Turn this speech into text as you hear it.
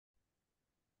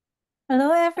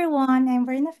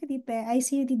Verna Felipe,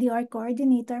 ICU-DDR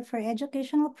Coordinator for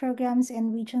Educational Programs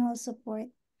and Regional Support.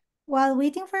 While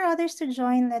waiting for others to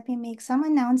join, let me make some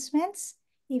announcements.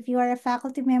 If you are a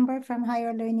faculty member from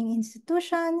higher learning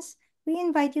institutions, we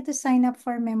invite you to sign up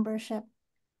for membership.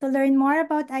 To learn more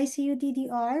about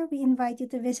ICU-DDR, we invite you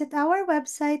to visit our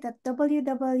website at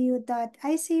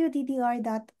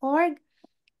www.icuddr.org.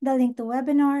 The link to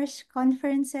webinars,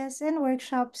 conferences, and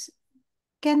workshops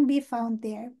can be found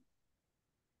there.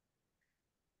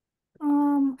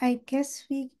 I guess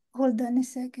hold on a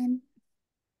second.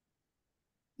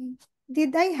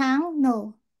 Did I hang?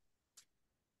 No.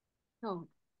 No.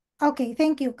 Okay,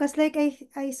 thank you. Because like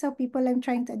I saw people I'm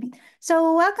trying to admit.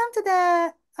 So welcome to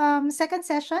the second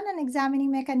session on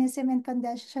examining mechanism and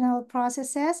conditional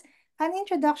processes, an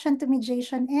introduction to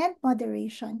mediation and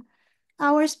moderation.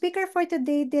 Our speaker for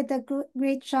today did a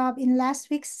great job in last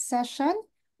week's session,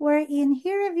 wherein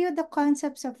he reviewed the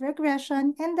concepts of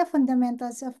regression and the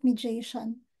fundamentals of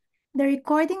mediation. The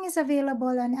recording is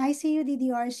available on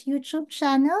ICU-DDR's YouTube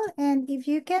channel, and if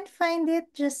you can't find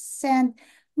it, just send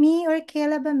me or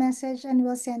Caleb a message and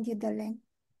we'll send you the link.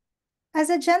 As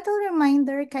a gentle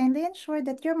reminder, kindly ensure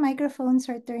that your microphones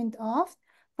are turned off.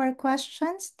 For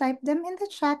questions, type them in the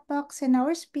chat box and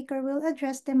our speaker will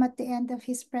address them at the end of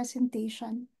his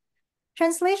presentation.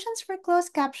 Translations for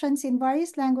closed captions in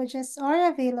various languages are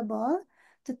available.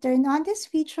 To turn on this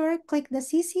feature, click the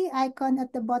CC icon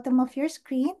at the bottom of your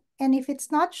screen, and if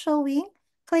it's not showing,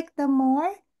 click the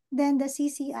More, then the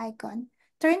CC icon.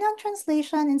 Turn on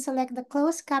translation and select the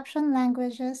closed caption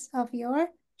languages of your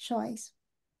choice.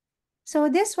 So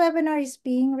this webinar is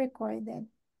being recorded.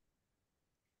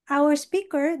 Our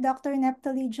speaker, Dr.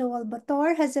 Nephtaly Joel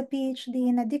Botor, has a PhD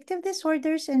in Addictive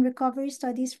Disorders and Recovery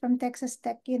Studies from Texas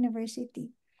Tech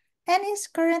University and is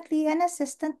currently an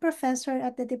assistant professor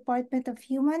at the Department of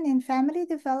Human and Family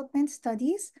Development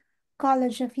Studies,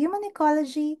 College of Human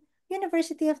Ecology,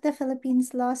 University of the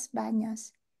Philippines, Los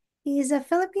Banos. He is a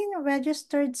Philippine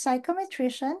registered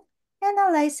psychometrician and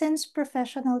a licensed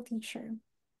professional teacher.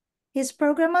 His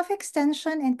program of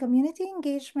extension and community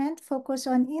engagement focus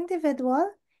on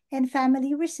individual and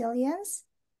family resilience,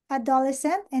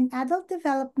 adolescent and adult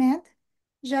development,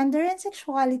 gender and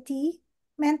sexuality,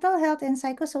 mental health and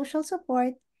psychosocial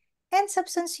support, and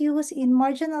substance use in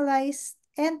marginalized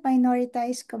and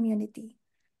minoritized community,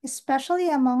 especially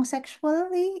among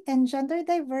sexually and gender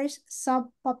diverse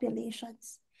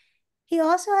subpopulations. He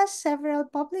also has several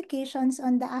publications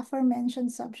on the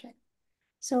aforementioned subject.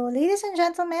 So, ladies and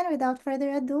gentlemen, without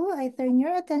further ado, I turn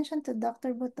your attention to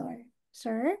Dr. Botor.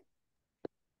 Sir?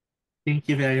 Thank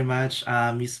you very much,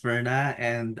 Miss Verna,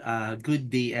 and good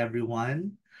day,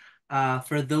 everyone.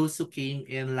 For those who came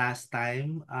in last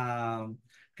time,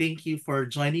 thank you for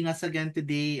joining us again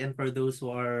today. And for those who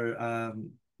are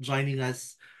joining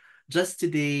us just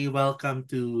today, welcome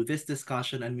to this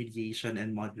discussion on mediation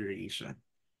and moderation.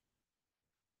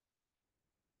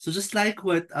 So just like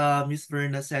what Ms.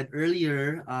 Verna said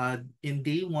earlier, in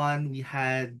day one, we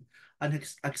had an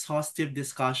exhaustive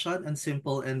discussion on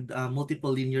simple and multiple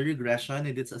linear regression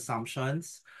and its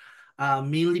assumptions,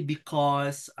 mainly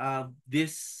because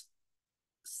these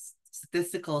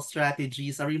statistical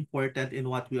strategies are important in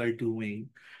what we are doing.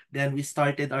 Then we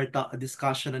started our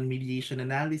discussion on mediation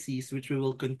analysis, which we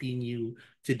will continue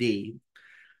today.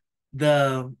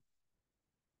 The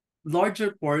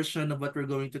larger portion of what we're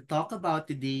going to talk about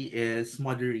today is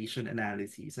moderation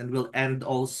analysis, and we'll end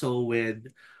also with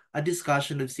a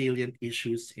discussion of salient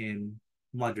issues in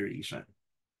moderation.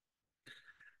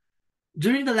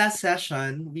 During the last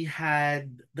session, we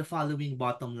had the following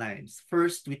bottom lines.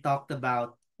 First, we talked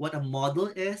about what a model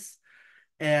is,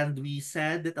 and we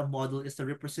said that a model is a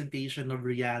representation of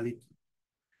reality.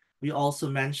 We also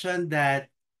mentioned that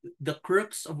the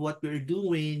crux of what we're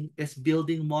doing is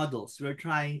building models. We're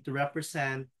trying to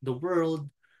represent the world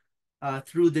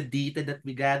through the data that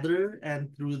we gather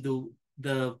and through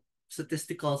the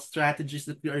statistical strategies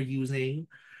that we are using.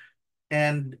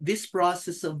 And this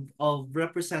process of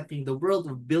representing the world,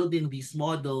 of building these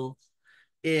models,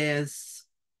 is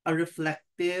a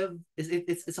reflective,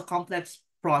 it's a complex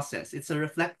process. It's a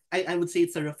I would say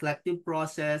it's a reflective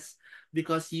process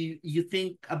because you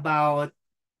think about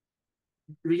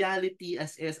reality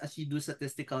as is as you do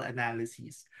statistical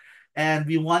analysis. And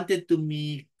we wanted to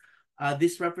make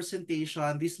this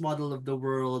representation, this model of the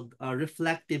world,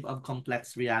 reflective of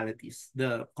complex realities,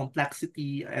 the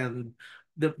complexity and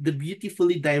the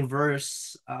beautifully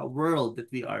diverse world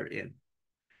that we are in.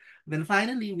 Then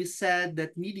finally, we said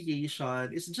that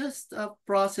mediation is just a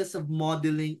process of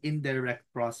modeling indirect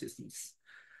processes.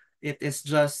 It is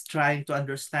just trying to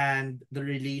understand the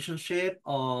relationship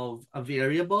of a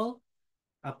variable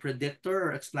a predictor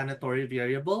or explanatory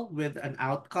variable with an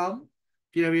outcome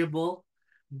variable,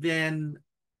 then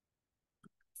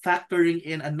factoring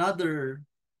in another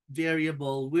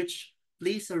variable which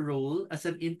plays a role as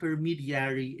an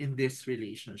intermediary in this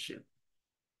relationship.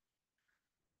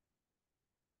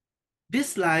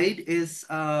 This slide is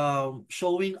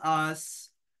showing us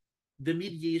the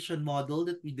mediation model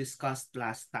that we discussed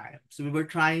last time. So we were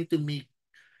trying to make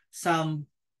some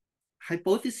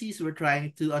hypotheses. We're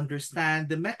trying to understand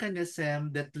the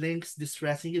mechanism that links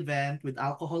distressing event with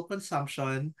alcohol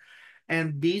consumption.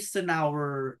 And based on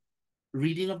our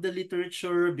reading of the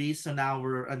literature, based on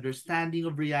our understanding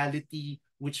of reality,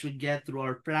 which we get through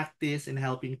our practice in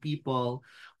helping people,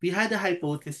 we had a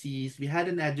hypothesis, we had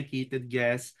an educated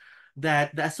guess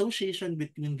that the association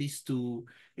between these two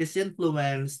is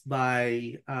influenced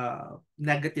by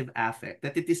negative affect,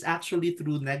 that it is actually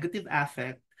through negative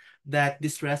affect that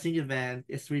distressing event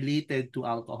is related to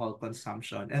alcohol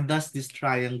consumption, and thus this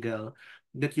triangle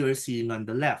that you're seeing on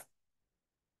the left.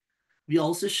 We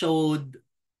also showed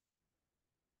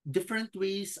different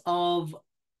ways of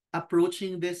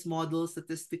approaching this model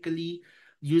statistically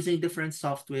using different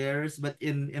softwares. But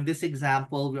in this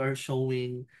example, we are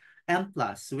showing M+,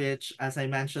 which, as I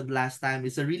mentioned last time,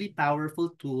 is a really powerful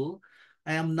tool.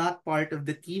 I am not part of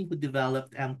the team who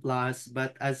developed M+,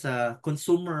 but as a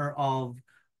consumer of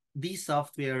these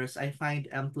softwares, I find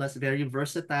M+ very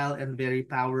versatile and very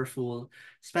powerful,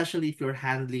 especially if you're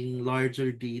handling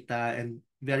larger data and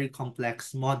very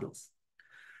complex models.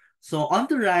 So on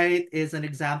the right is an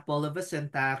example of a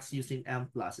syntax using M+.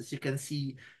 As you can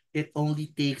see, it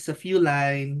only takes a few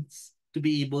lines to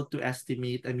be able to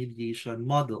estimate a mediation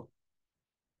model.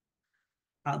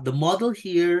 The model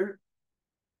here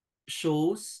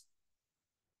shows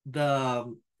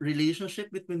the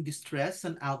relationship between distress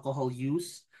and alcohol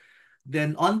use.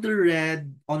 Then on the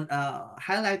red,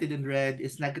 highlighted in red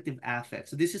is negative affect.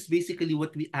 So this is basically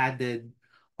what we added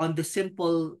on the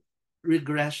simple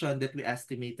regression that we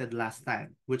estimated last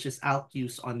time, which is alk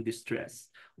use on distress.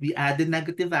 We added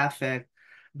negative affect,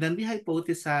 then we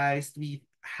hypothesized, we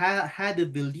had a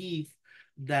belief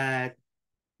that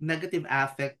negative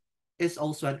affect is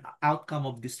also an outcome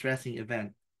of distressing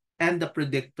event and the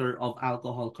predictor of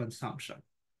alcohol consumption.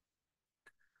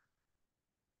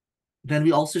 Then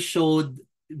we also showed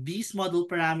these model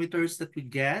parameters that we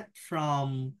get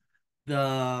from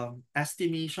the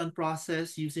estimation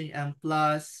process using M+.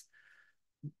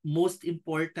 Most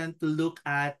important to look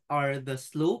at are the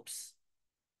slopes,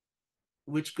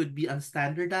 which could be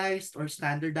unstandardized or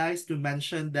standardized. To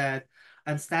mention that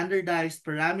unstandardized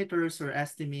parameters or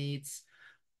estimates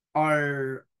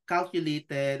are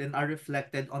calculated and are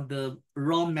reflected on the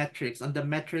raw metrics, on the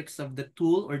metrics of the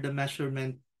tool or the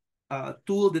measurement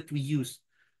tool that we use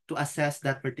to assess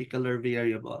that particular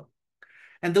variable.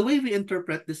 And the way we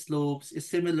interpret the slopes is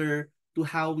similar to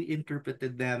how we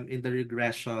interpreted them in the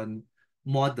regression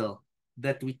model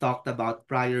that we talked about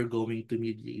prior going to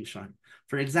mediation.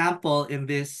 For example, in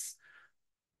this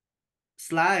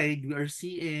slide, we are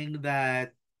seeing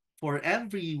that for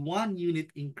every 1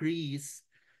 unit increase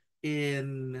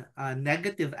in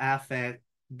negative affect,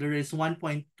 there is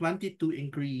 1.22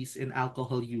 increase in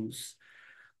alcohol use.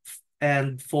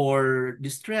 And for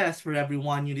distress, for every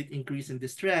 1 unit increase in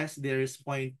distress, there is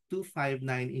 0.259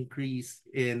 increase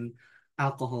in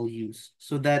alcohol use.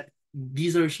 So that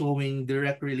these are showing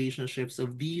direct relationships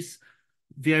of these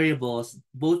variables,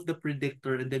 both the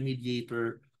predictor and the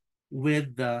mediator,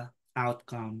 with the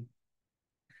outcome.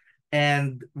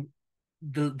 And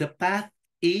the path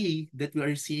A that we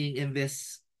are seeing in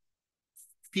this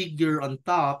figure on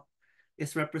top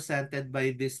is represented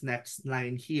by this next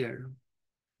line here,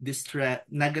 distress,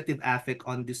 negative affect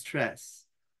on distress.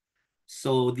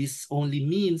 So this only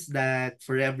means that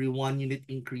for every 1 unit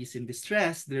increase in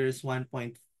distress, there is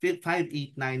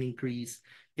 1.589 increase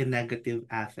in negative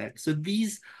affect. So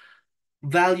these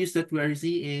values that we are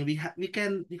seeing, we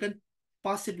can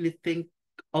possibly think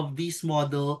of this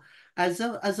model as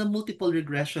a multiple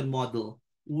regression model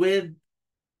with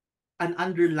an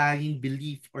underlying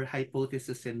belief or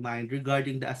hypothesis in mind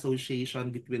regarding the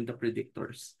association between the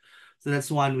predictors. So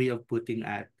that's one way of putting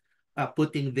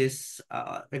this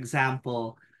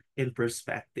example in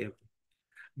perspective.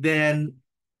 Then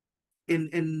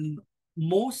in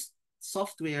most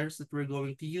softwares that we're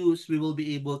going to use, we will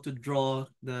be able to draw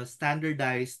the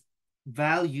standardized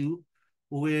value,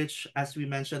 which, as we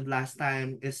mentioned last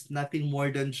time, is nothing more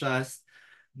than just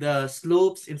the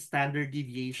slopes in standard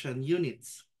deviation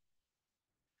units.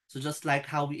 So just like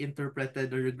how we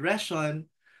interpreted the regression,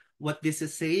 what this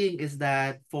is saying is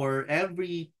that for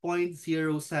every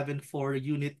 0.074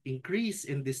 unit increase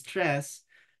in distress,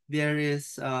 there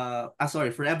is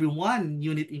for every 1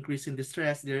 unit increase in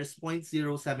distress, there is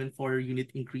 0.074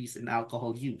 unit increase in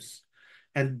alcohol use.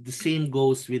 And the same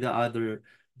goes with the other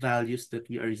values that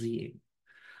we are seeing.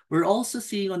 We're also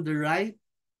seeing on the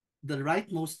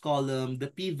rightmost column,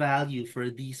 the p-value for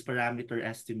these parameter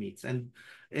estimates. And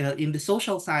in the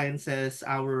social sciences,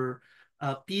 our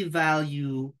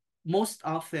p-value, most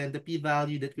often the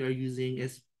p-value that we are using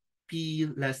is p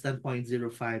less than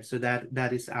 0.05. So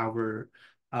that is our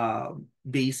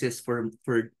basis for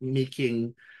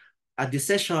making a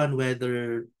decision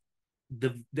whether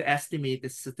the estimate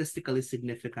is statistically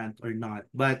significant or not.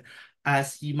 But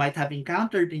as you might have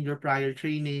encountered in your prior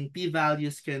training,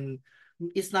 p-values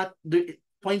is not the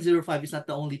 0.05 is not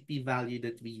the only p-value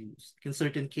that we use. In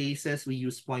certain cases, we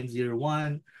use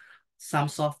 0.01. Some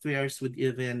softwares would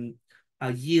even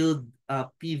yield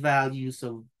p-values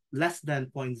of less than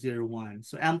 0.01.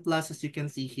 So M plus, as you can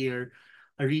see here,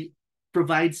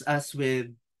 provides us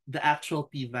with the actual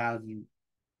p-value.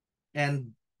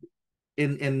 And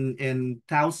in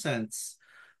thousands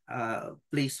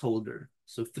placeholder.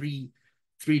 So three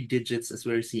digits as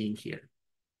we're seeing here.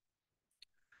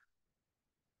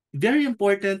 Very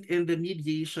important in the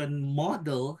mediation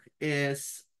model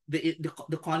is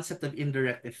the concept of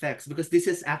indirect effects, because this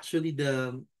is actually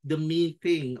the main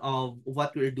thing of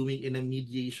what we're doing in a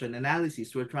mediation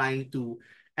analysis. We're trying to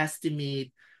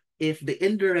estimate if the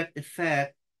indirect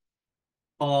effect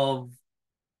of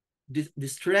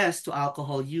distress to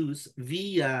alcohol use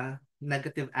via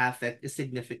negative affect is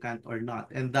significant or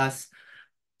not. And thus,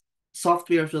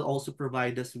 software will also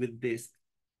provide us with this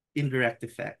indirect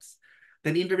effects.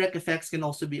 Then indirect effects can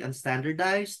also be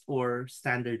unstandardized or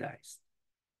standardized.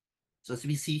 So as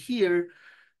we see here,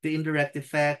 the indirect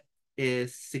effect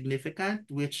is significant,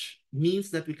 which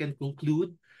means that we can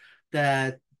conclude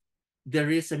that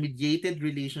there is a mediated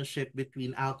relationship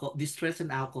between distress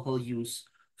and alcohol use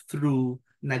through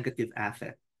negative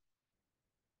affect.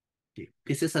 Okay.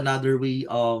 This is another way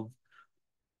of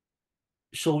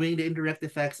showing the indirect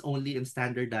effects only in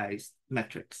standardized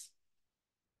metrics.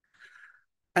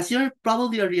 As you're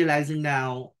probably are realizing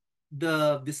now,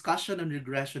 the discussion on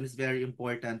regression is very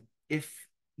important. If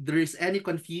there is any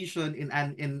confusion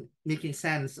in making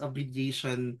sense of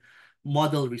mediation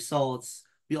model results,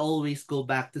 we always go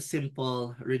back to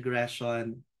simple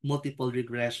regression, multiple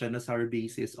regression as our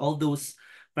basis. All those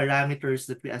parameters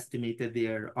that we estimated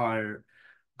there are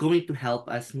going to help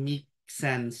us make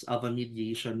sense of a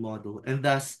mediation model. And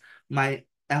thus, my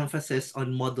emphasis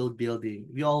on model building.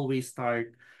 We always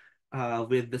start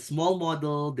with the small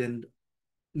model, then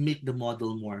make the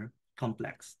model more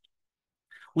complex.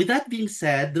 With that being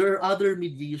said, there are other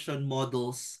mediation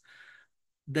models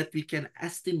that we can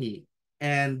estimate.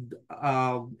 And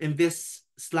in this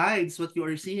slides, what you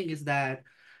are seeing is that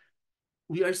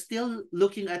we are still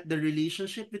looking at the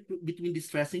relationship between the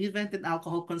stressing event and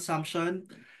alcohol consumption,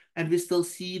 and we still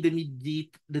see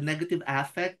the negative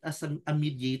affect as a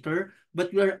mediator,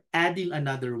 but we are adding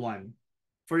another one.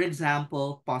 For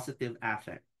example, positive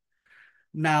affect.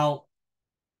 Now,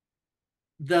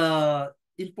 the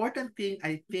important thing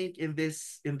I think in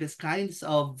this kinds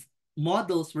of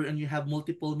models wherein you have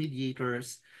multiple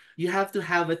mediators, you have to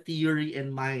have a theory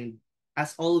in mind,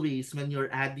 as always when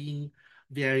you're adding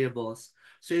variables.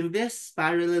 So in this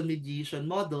parallel mediation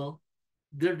model,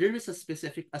 there is a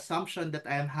specific assumption that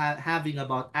I am having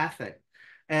about affect.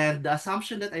 And the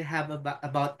assumption that I have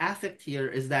about affect here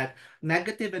is that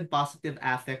negative and positive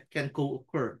affect can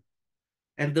co-occur.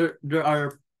 And there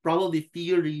are probably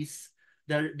theories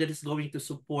that is going to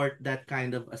support that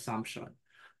kind of assumption.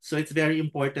 So it's very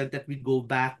important that we go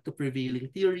back to prevailing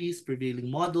theories, prevailing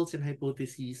models and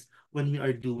hypotheses when we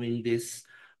are doing this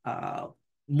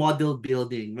model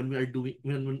building, when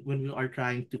we are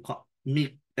trying to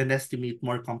make and estimate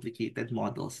more complicated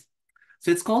models.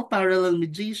 So it's called parallel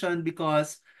mediation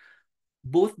because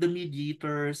both the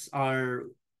mediators are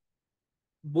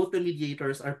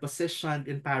positioned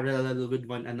in parallel with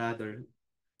one another.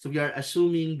 So we are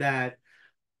assuming that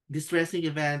this stressing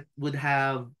event would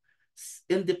have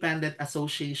independent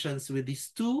associations with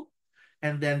these two,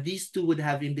 and then these two would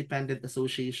have independent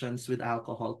associations with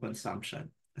alcohol consumption,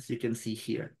 as you can see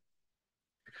here.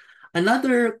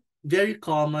 Another very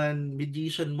common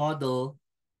mediation model,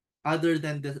 other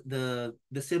than the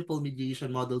simple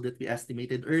mediation model that we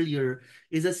estimated earlier,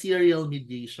 is a serial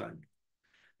mediation.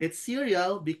 It's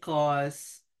serial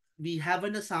because we have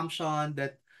an assumption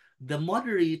that the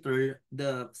moderator,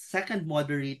 the second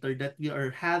moderator that we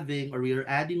are having or we are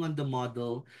adding on the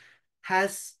model,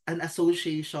 has an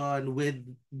association with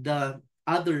the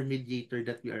other mediator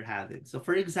that we are having. So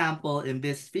for example, in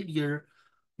this figure,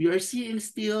 we are seeing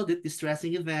still that the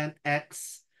stressing event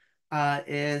X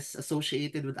is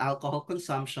associated with alcohol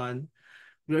consumption.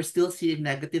 We are still seeing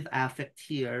negative affect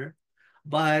here,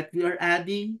 but we are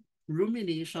adding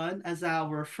rumination as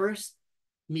our first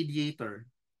mediator.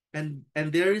 And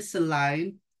there is a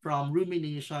line from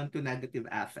rumination to negative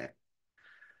affect.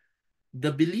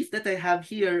 The belief that I have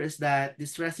here is that the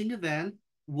stressing event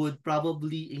would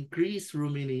probably increase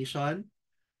rumination,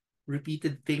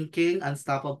 repeated thinking,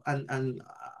 unstoppable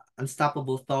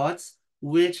thoughts,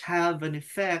 which have an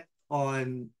effect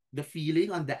on the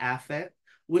feeling, on the affect,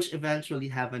 which eventually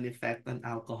have an effect on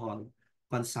alcohol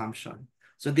consumption.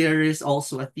 So there is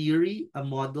also a theory, a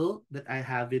model that I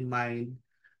have in mind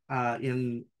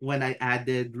in when I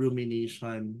added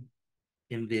rumination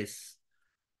in this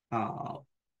uh,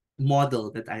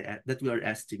 model that we are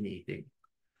estimating.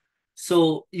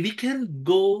 So we can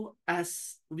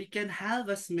have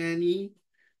as many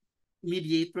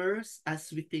mediators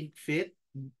as we think fit.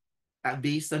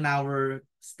 Based on our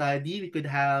study, we could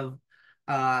have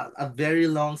a very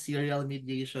long serial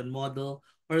mediation model,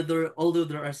 although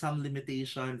there are some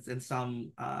limitations and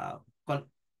some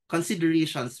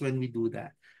considerations when we do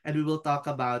that. And we will talk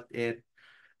about it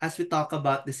as we talk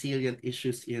about the salient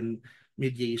issues in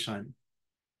mediation.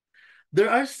 There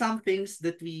are some things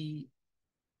that we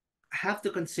have to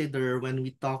consider when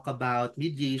we talk about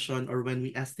mediation or when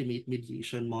we estimate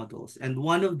mediation models. And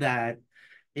one of that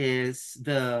is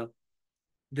the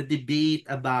debate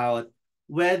about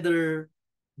whether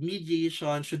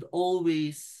mediation should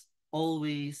always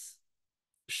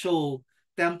show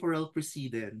temporal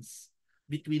precedence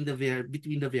between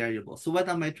the variables. So what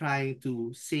am I trying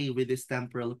to say with this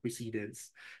temporal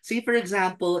precedence? Say for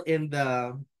example, in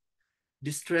the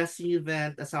distressing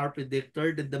event as our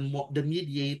predictor, that the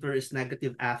mediator is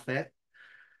negative affect.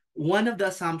 One of the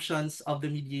assumptions of the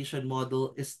mediation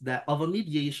model is that of a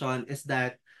mediation is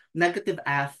that negative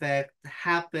affect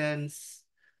happens,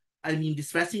 I mean,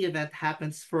 distressing event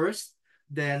happens first,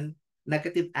 then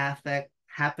negative affect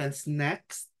happens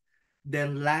next,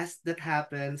 then last that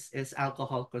happens is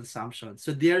alcohol consumption.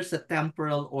 So there's a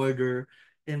temporal order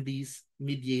in these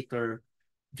mediator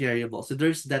variables. So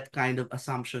there's that kind of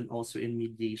assumption also in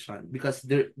mediation because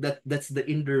that's the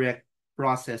indirect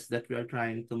process that we are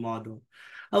trying to model.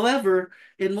 However,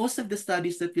 in most of the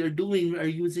studies that we are doing, we are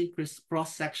using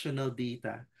cross-sectional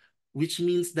data, which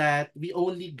means that we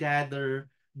only gather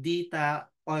data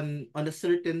on a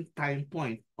certain time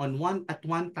point, at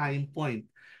one time point.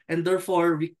 And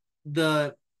therefore,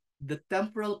 the the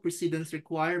temporal precedence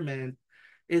requirement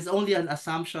is only an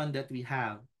assumption that we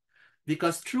have.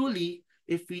 Because truly,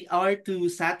 if we are to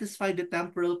satisfy the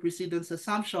temporal precedence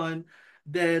assumption,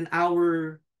 then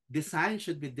our design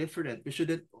should be different. We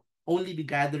shouldn't only be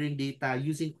gathering data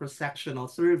using cross-sectional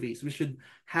surveys. We should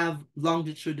have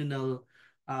longitudinal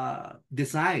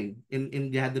design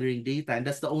in gathering data. And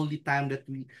that's the only time that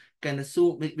we can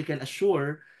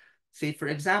assure, say for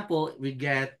example, we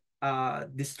get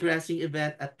distressing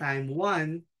event at time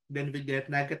 1, then we get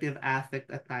negative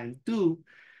affect at time 2,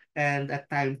 and at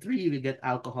time 3 we get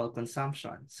alcohol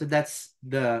consumption. So that's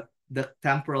the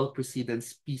temporal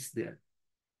precedence piece there.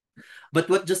 But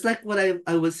just like what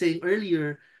I was saying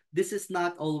earlier, this is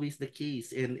not always the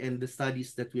case in the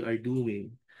studies that we are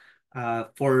doing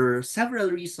for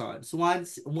several reasons. One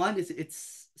is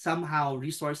it's somehow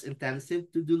resource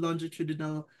intensive to do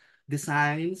longitudinal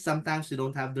design. Sometimes we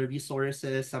don't have the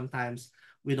resources. Sometimes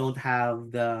we don't have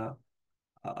uh,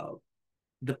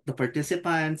 the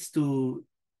participants to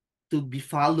be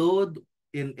followed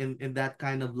in that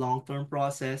kind of long-term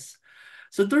process.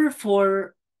 So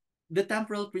therefore, the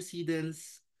temporal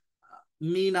precedence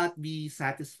may not be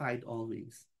satisfied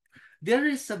always. There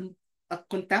is a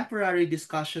contemporary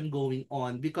discussion going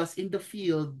on because in the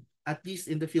field, at least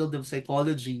in the field of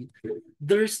psychology,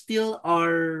 there still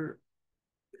are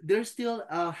there's still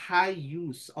a high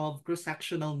use of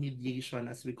cross-sectional mediation,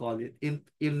 as we call it,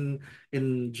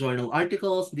 in journal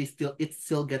articles. It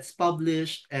still gets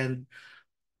published, and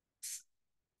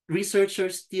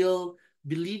researchers still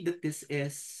believe that this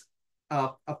is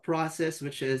a process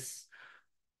which is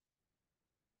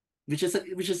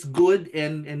good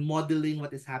in modeling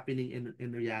what is happening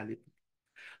in reality.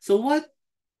 So what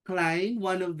Klein,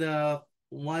 one of the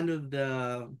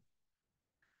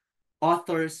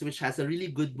authors which has a really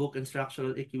good book in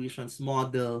structural equations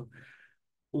model,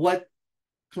 what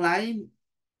Klein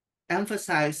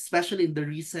emphasized, especially in the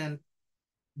recent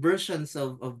versions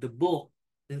of the book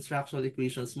in structural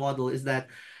equations model, is that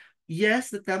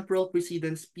yes, the temporal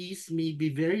precedence piece may be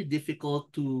very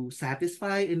difficult to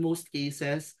satisfy in most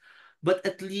cases, but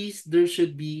at least there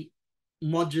should be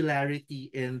modularity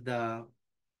in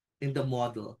the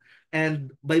model.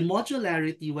 And by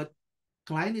modularity, what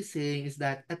client is saying is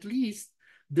that at least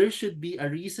there should be a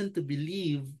reason to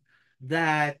believe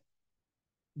that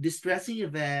distressing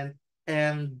event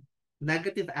and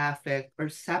negative affect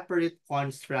are separate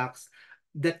constructs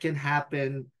that can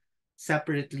happen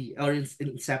separately or in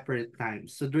separate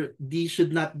times. So these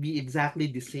should not be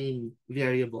exactly the same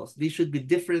variables. These should be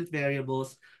different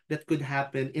variables that could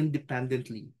happen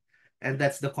independently. And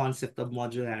that's the concept of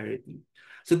modularity.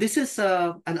 So this is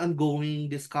an ongoing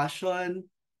discussion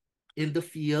in the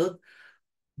field,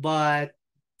 but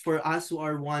for us who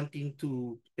are wanting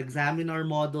to examine our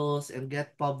models and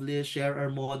get published, share our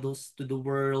models to the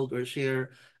world or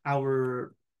share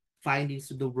our findings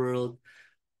to the world,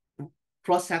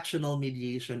 cross-sectional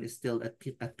mediation is still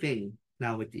a thing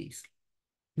nowadays.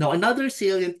 Now, another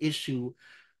salient issue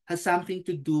has something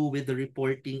to do with the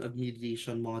reporting of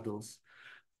mediation models.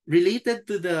 Related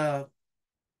to the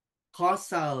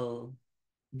causal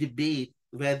debate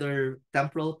whether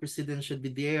temporal precedence should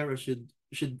be there or should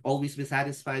always be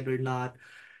satisfied or not,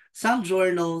 some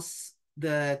journals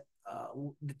that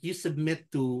you submit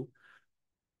to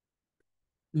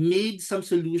made some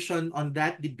solution on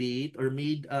that debate or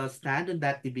made a stand on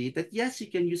that debate that yes,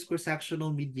 you can use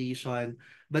cross-sectional mediation,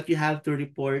 but you have to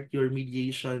report your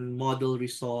mediation model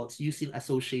results using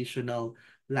associational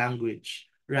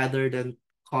language rather than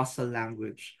causal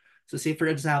language. So say, for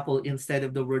example, instead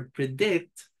of the word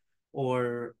predict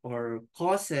or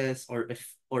causes or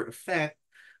effect,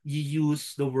 you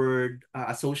use the word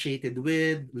associated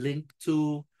with, linked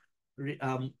to,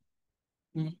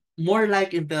 more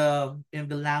like in the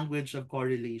language of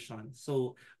correlation.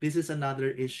 So this is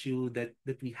another issue that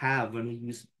we have when we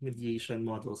use mediation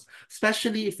models,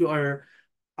 especially if you are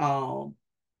um,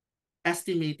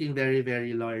 estimating very,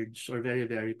 very large or very,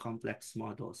 very complex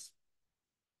models.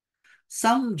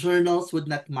 Some journals would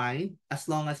not mind as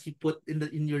long as you put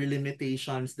in your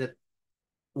limitations that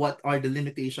what are the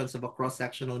limitations of a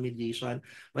cross-sectional mediation,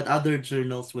 but other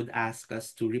journals would ask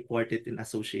us to report it in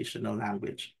associational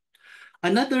language.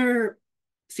 Another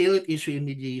salient issue in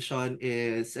mediation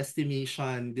is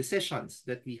estimation decisions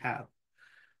that we have.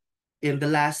 In the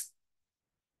last,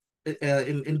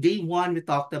 in day one, we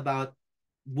talked about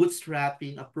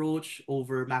bootstrapping approach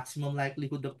over maximum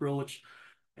likelihood approach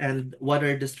and what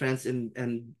are the strengths and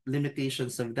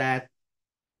limitations of that.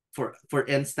 For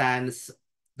instance,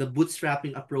 the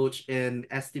bootstrapping approach in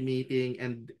estimating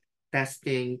and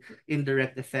testing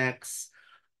indirect effects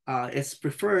is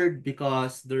preferred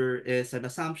because there is an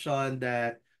assumption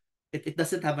that it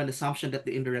doesn't have an assumption that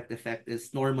the indirect effect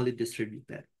is normally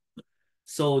distributed.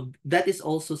 So that is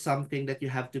also something that you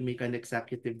have to make an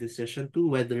executive decision to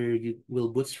whether you will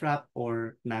bootstrap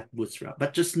or not bootstrap.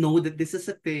 But just know that this is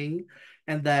a thing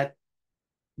and that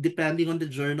depending on the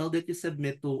journal that you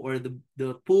submit to or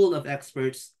the pool of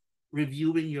experts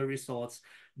reviewing your results,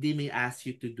 they may ask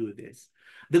you to do this.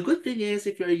 The good thing is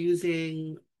if you're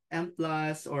using M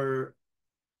plus or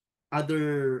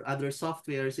other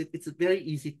softwares, it's very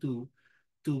easy to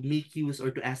make use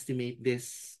or to estimate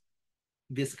these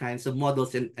kinds of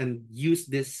models and use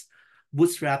this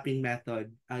bootstrapping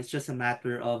method. It's just a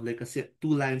matter of like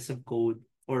two lines of code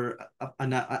or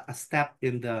a step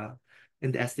in the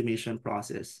estimation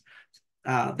process.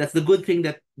 That's the good thing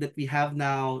that we have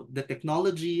now, the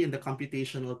technology and the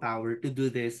computational power to do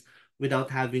this without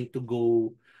having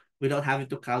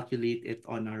to calculate it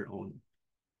on our own.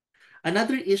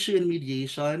 Another issue in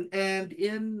mediation and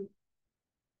in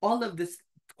all of this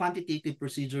quantitative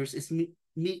procedures is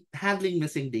handling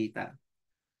missing data.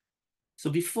 So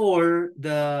before,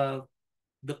 the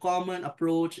common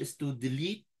approach is to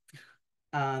delete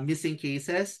missing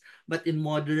cases, but in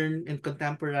modern and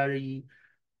contemporary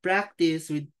practice,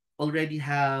 we already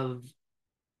have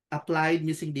applied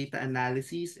missing data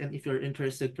analysis. And if you're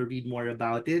interested to read more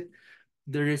about it,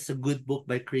 there is a good book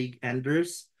by Craig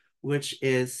Enders, which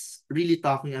is really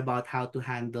talking about how to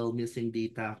handle missing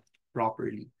data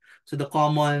properly. So the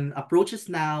common approaches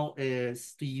now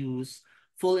is to use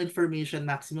full information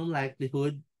maximum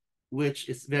likelihood, which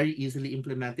is very easily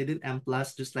implemented in M+,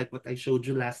 just like what I showed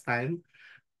you last time,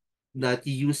 that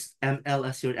you use ML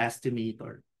as your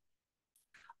estimator.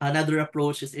 Another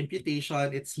approach is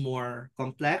imputation. It's more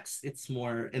complex, it's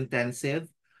more intensive.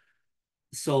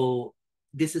 So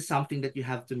this is something that you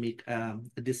have to make a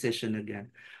decision again.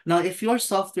 Now, if your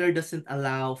software doesn't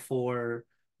allow for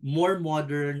more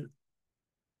modern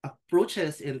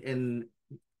approaches in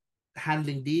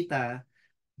handling data,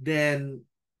 then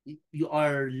you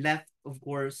are left, of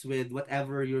course, with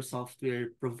whatever your software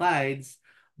provides,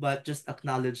 but just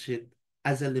acknowledge it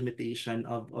as a limitation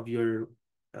of your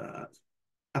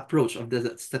approach, of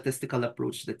the statistical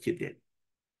approach that you did.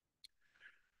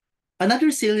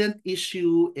 Another salient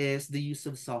issue is the use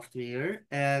of software,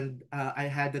 and I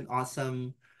had an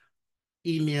awesome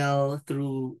email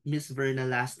through Miss Verna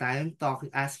last time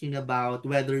asking about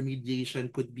whether mediation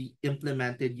could be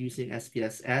implemented using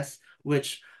SPSS,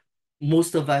 which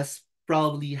most of us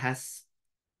probably has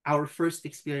our first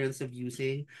experience of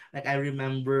using. Like I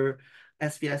remember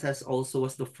SPSS also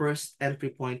was the first entry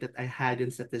point that I had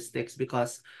in statistics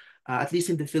because at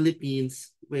least in the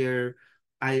Philippines where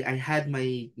I had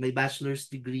my bachelor's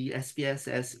degree,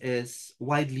 SPSS is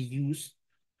widely used.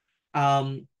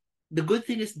 um, the good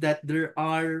thing is that there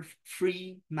are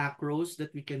free macros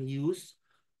that we can use.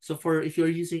 So for if you're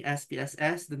using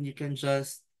SPSS, then you can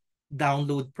just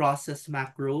download process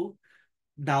macro,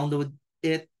 download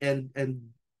it and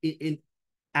in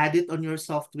add it on your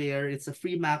software. It's a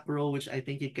free macro, which I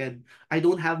think you can. I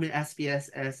don't have my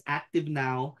SPSS active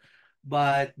now,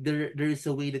 but there is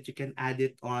a way that you can add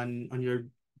it on your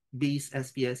base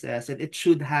SPSS, and it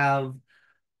should have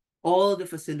all the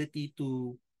facility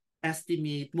to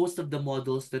estimate most of the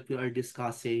models that we are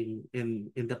discussing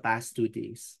in the past 2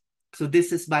 days. So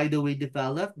this is, by the way,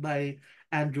 developed by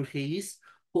Andrew Hayes,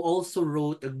 who also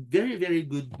wrote a very, very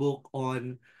good book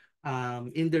on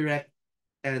indirect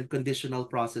and conditional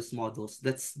process models.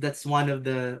 That's one of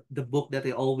the book that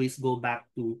I always go back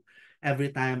to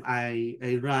every time I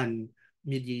run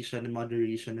mediation and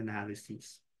moderation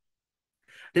analysis.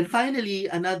 Then finally,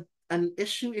 an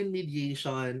issue in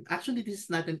mediation. Actually, this is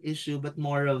not an issue, but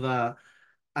more of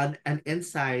an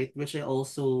insight which I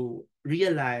also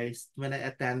realized when I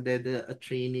attended a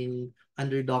training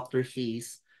under Dr.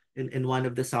 Hayes in one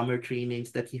of the summer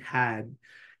trainings that he had,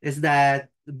 is that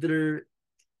there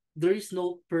is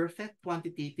no perfect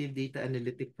quantitative data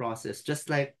analytic process, just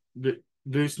like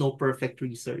there's no perfect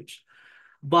research.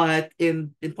 But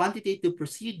in quantitative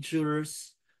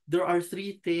procedures, there are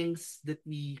three things that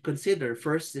we consider.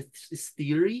 First is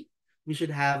theory. We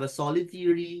should have a solid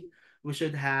theory. We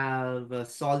should have a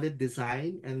solid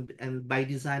design. And by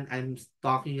design, I'm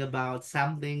talking about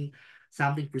sampling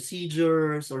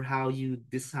procedures or how you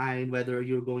design whether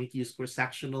you're going to use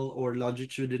cross-sectional or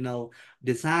longitudinal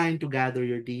design to gather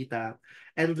your data.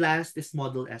 And last is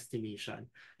model estimation.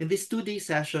 In these 2 day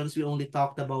sessions, we only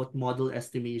talked about model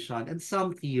estimation and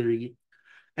some theory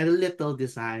and a little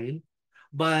design.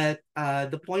 But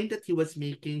the point that he was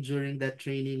making during that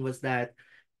training was that,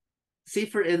 say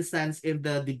for instance, in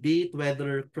the debate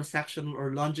whether cross-sectional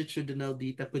or longitudinal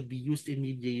data could be used in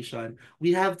mediation,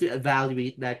 we have to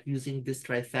evaluate that using this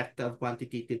trifecta of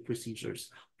quantitative procedures.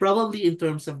 Probably in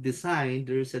terms of design,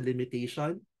 there's a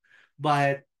limitation,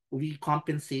 but we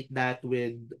compensate that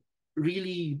with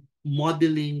really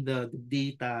modeling the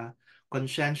data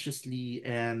conscientiously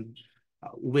and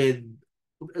with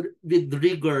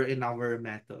rigor in our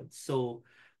methods. So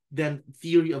then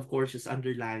theory, of course, is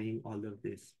underlying all of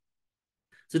this.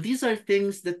 So these are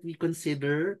things that we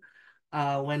consider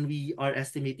when we are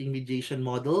estimating mediation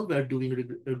model. We're doing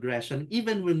regression,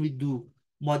 even when we do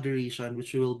moderation,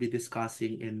 which we will be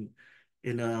discussing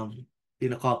in a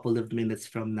in a couple of minutes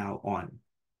from now on.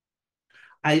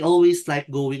 I always like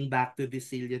going back to the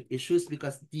salient issues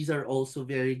because these are also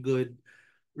very good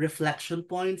reflection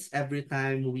points every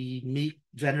time we make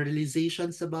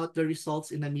generalizations about the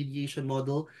results in a mediation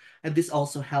model. And this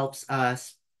also helps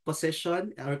us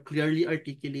position or clearly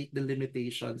articulate the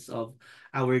limitations of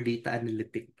our data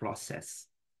analytic process.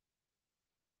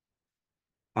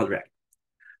 All right.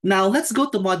 Now let's go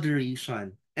to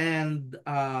moderation. And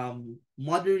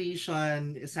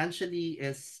moderation essentially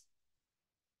is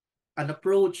an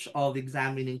approach of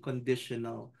examining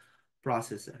conditional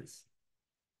processes.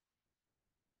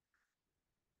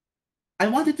 I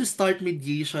wanted to start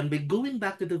mediation by going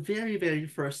back to the very, very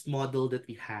first model that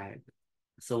we had.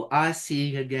 So us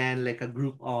seeing again like a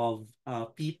group of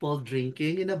people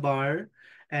drinking in a bar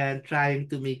and trying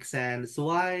to make sense.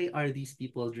 Why are these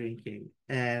people drinking?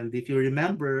 And if you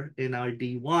remember in our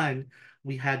day one,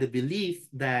 we had a belief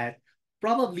that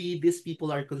probably these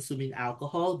people are consuming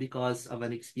alcohol because of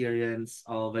an experience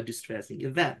of a distressing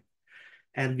event.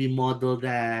 And we model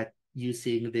that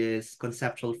using this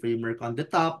conceptual framework on the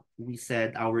top. We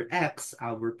said our X,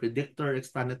 our predictor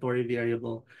explanatory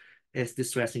variable, is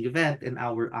distressing event, and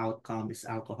our outcome is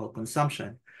alcohol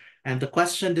consumption. And the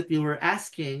question that we were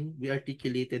asking, we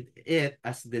articulated it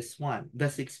as this one.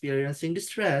 Does experiencing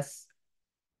distress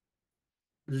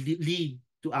lead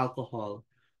to alcohol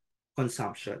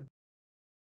consumption?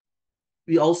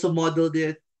 We also modeled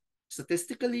it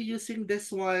statistically using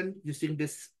this one, using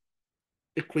this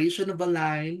equation of a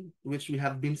line, which we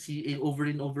have been seeing over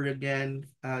and over again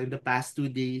in the past 2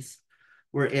 days,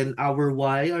 wherein our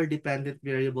y, our dependent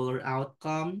variable or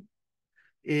outcome,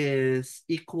 is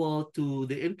equal to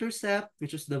the intercept,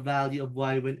 which is the value of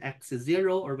y when x is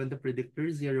 0 or when the predictor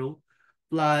is 0,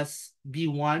 plus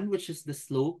b1, which is the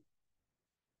slope,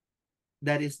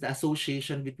 that is the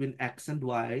association between x and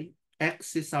y.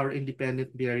 X is our independent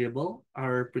variable,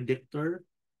 our predictor,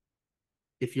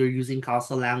 if you're using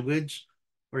causal language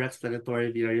or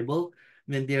explanatory variable.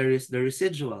 Then there is the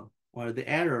residual or the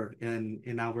error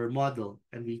in our model.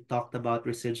 And we talked about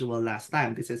residual last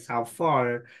time. This is how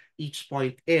far each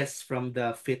point is from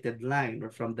the fitted line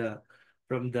or from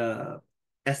the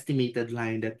estimated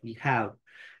line that we have.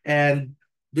 And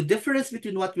the difference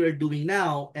between what we are doing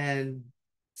now and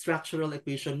structural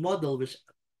equation model, which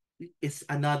is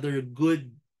another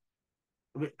good,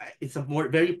 it's a more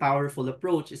very powerful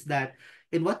approach, is that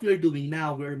in what we're doing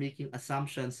now, we're making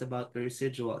assumptions about the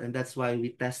residual, and that's why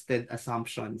we tested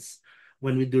assumptions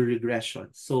when we do regression.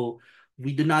 So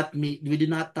we do not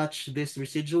touch these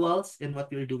residuals in what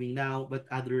we're doing now, but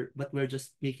we're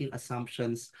just making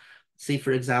assumptions. Say,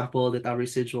 for example, that our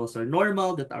residuals are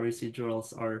normal, that our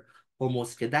residuals are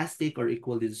homoscedastic or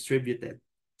equally distributed.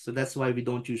 So that's why we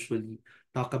don't usually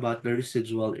talk about the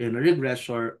residual in a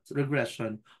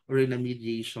regression or in a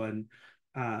mediation,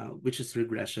 which is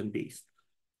regression based.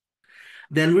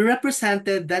 Then we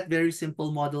represented that very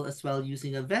simple model as well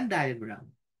using a Venn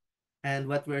diagram. And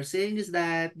what we're saying is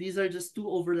that these are just two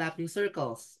overlapping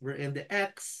circles, wherein the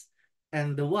x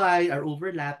and the y are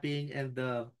overlapping, and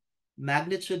the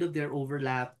magnitude of their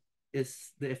overlap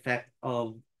is the effect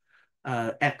of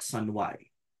x on y.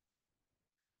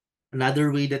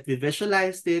 Another way that we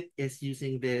visualized it is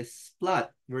using this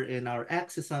plot, wherein our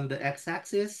x is on the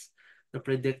x-axis, the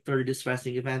predictor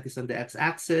distressing event is on the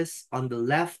x-axis, on the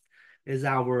left is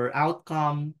our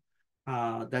outcome,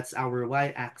 that's our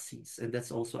y-axis, and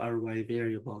that's also our y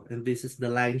variable. And this is the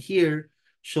line here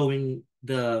showing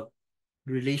the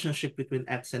relationship between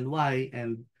x and y,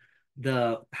 and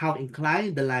how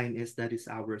inclined the line is, that is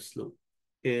our slope.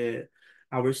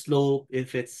 Our slope,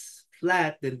 if it's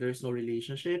flat, then there's no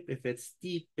relationship. If it's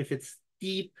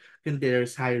steep, then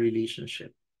there's high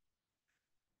relationship.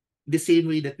 The same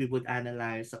way that we would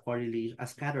analyze a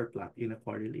scatter plot in a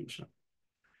correlation.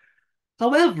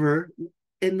 However,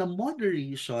 in the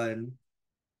moderation,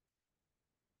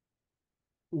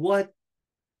 what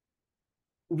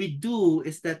we do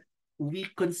is that we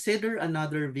consider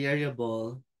another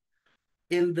variable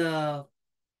in the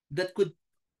that could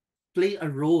play a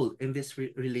role in this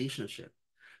relationship,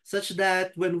 such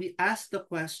that when we ask the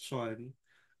question,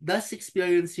 does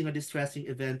experiencing a distressing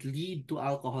event lead to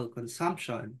alcohol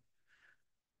consumption?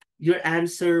 Your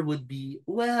answer would be,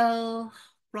 well,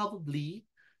 probably.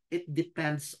 It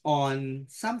depends on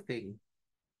something.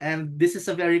 And this is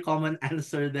a very common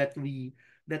answer that we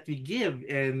give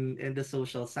in the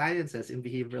social sciences, in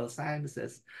behavioral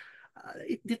sciences.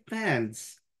 It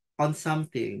depends on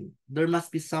something. There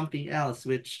must be something else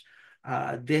which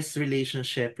this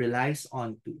relationship relies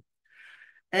on to.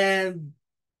 And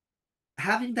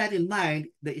having that in mind,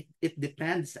 it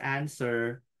depends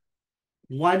answer,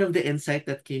 one of the insight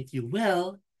that came to you,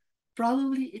 well,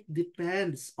 probably it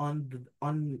depends on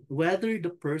whether the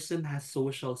person has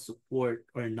social support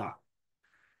or not.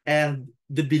 And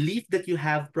the belief that you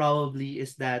have probably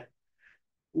is that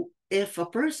if a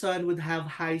person would have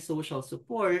high social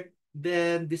support,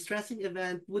 then distressing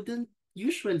event wouldn't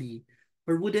usually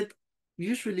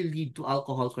lead to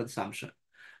alcohol consumption.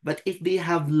 But if they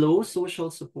have low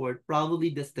social support, probably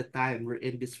that's the time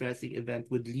wherein distressing event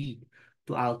would lead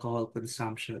to alcohol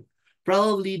consumption.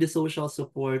 Probably the social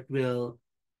support will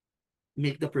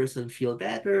make the person feel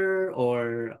better,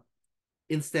 or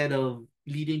instead of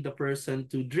leading the person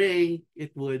to drink, it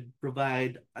would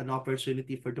provide an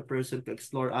opportunity for the person to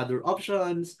explore other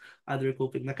options, other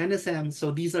coping mechanisms. So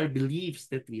these are beliefs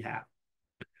that we have.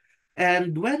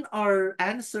 And when our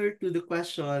answer to the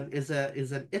question is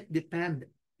an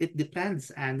it depends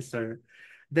answer,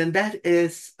 then that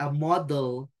is a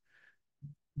model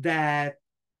that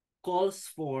calls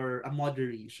for a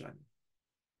moderation.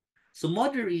 So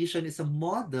moderation is a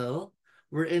model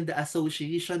wherein the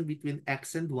association between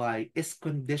X and Y is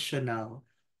conditional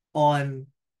on,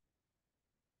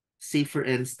 say for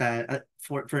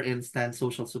instance,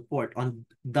 social support on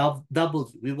W.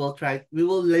 We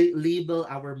will label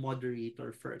our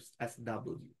moderator first as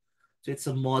W. So it's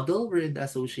a model wherein the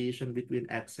association between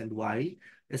X and Y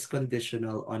is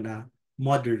conditional on a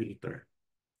moderator.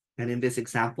 And in this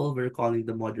example, we're calling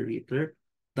the moderator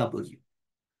W.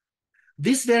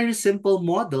 This very simple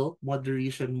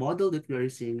moderation model that we are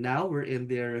seeing now, wherein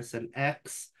there is an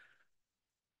X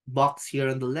box here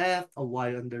on the left, a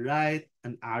Y on the right,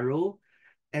 an arrow,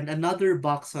 and another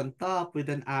box on top with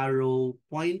an arrow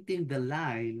pointing the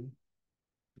line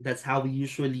That's how we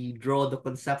usually draw the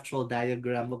conceptual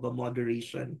diagram of a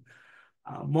moderation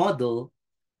model,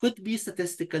 could be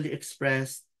statistically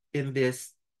expressed in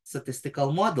this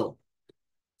statistical model.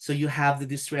 So you have the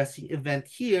distressing event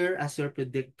here as your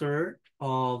predictor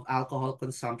of alcohol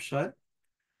consumption.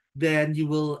 Then you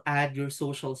will add your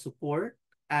social support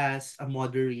as a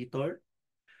moderator.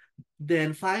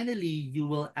 Then finally, you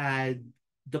will add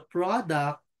the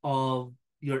product of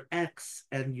your X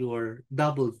and your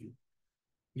W,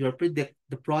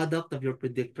 the product of your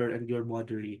predictor and your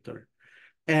moderator.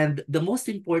 And the most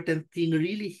important thing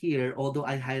really here, although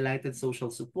I highlighted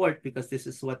social support because this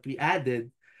is what we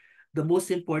added, the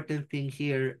most important thing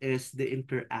here is the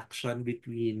interaction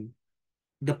between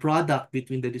the product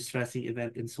between the distressing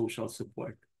event and social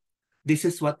support. This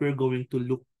is what we're going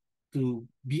to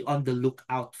be on the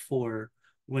lookout for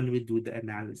when we do the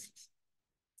analysis.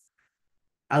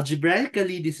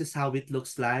 Algebraically, this is how it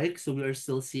looks like. So we are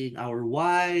still seeing our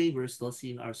y, we're still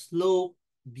seeing our slope,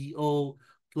 BO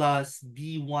plus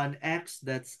B1x,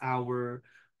 that's our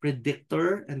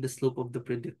predictor and the slope of the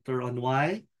predictor on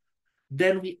y.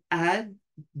 Then we add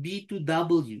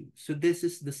B2W. So this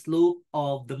is the slope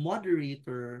of the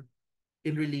moderator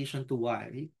in relation to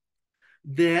y.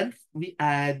 Then we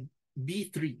add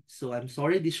B3. So I'm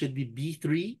sorry, this should be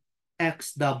B3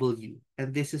 XW.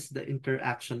 And this is the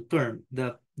interaction term,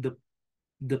 the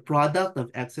product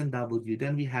of X and W.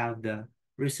 Then we have the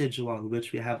residual,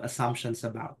 which we have assumptions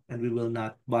about, and we will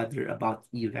not bother about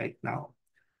E right now.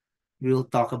 We'll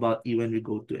talk about E when we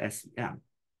go to SEM.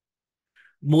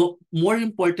 More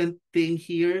important thing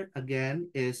here, again,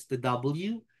 is the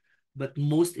W, but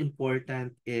most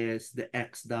important is the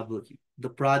XW, the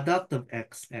product of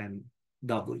X and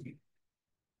W.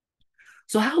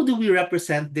 So how do we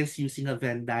represent this using a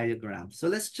Venn diagram? So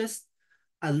let's just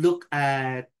look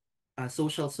at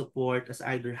social support as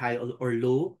either high or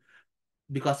low.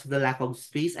 Because of the lack of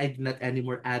space, I did not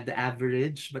anymore add the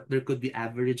average, but there could be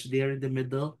average there in the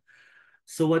middle.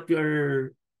 So what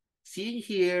you're seeing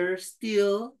here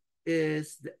still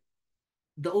is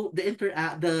the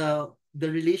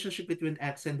relationship between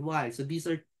X and Y. So these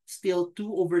are still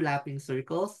two overlapping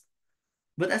circles.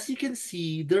 But as you can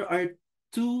see,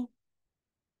 two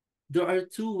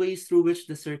two ways through which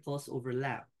the circles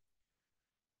overlap.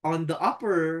 On the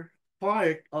upper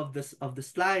part of the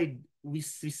slide, we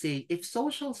say if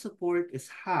social support is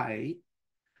high,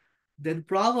 then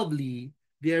probably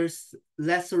there's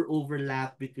lesser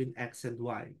overlap between X and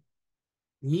Y,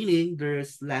 meaning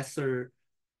there's lesser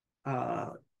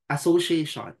uh,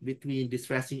 association between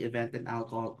distressing event and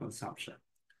alcohol consumption.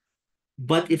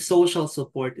 But if social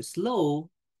support is low,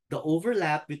 the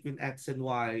overlap between X and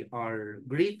Y are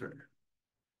greater,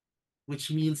 which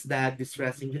means that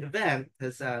distressing event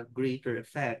has a greater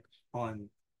effect on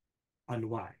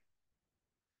Y.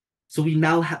 So we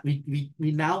now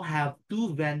have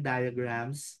two Venn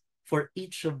diagrams for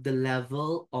each of the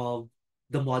level of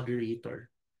the moderator.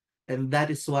 And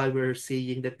that is why we're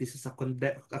saying that this is a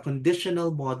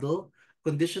conditional model,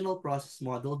 conditional process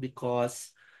model,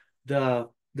 because the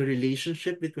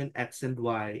relationship between X and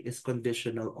Y is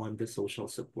conditional on the social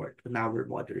support, on our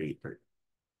moderator.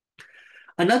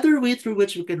 Another way through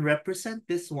which we can represent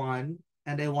this one,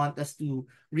 and I want us to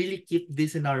really keep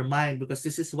this in our mind because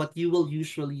this is what you will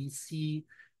usually see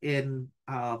in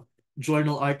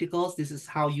journal articles. This is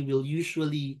how you will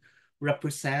usually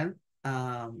represent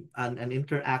an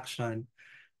interaction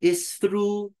is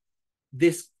through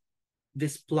this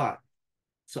plot.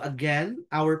 So again,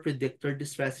 our predictor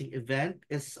distressing event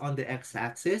is on the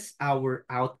x-axis. Our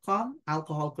outcome,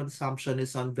 alcohol consumption,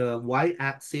 is on the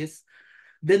y-axis.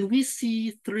 Then we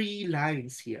see three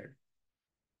lines here.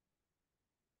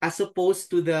 As opposed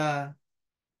to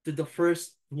the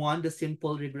first one, the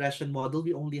simple regression model,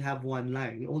 we only have one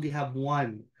line. We only have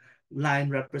one line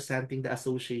representing the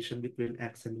association between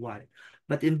X and Y.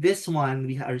 But in this one,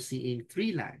 we are seeing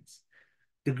three lines.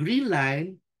 The green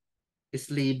line is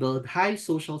labeled high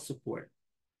social support.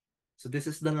 So this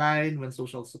is the line when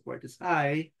social support is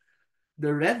high.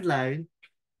 The red line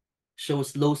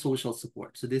shows low social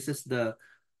support. So this is the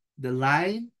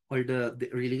line or the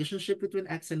relationship between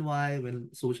X and Y when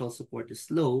social support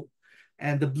is low.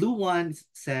 And the blue one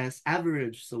says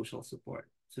average social support.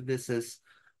 So this is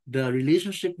the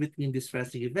relationship between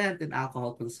distressing event and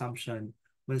alcohol consumption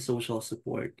when social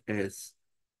support is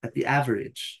at the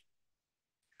average.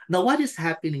 Now, what is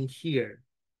happening here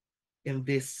in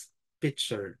this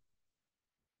picture?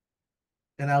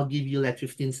 And I'll give you like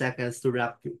 15 seconds to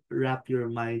wrap your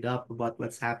mind up about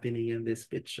what's happening in this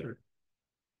picture.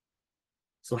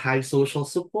 So high social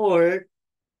support,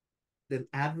 then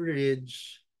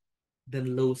average,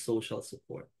 then low social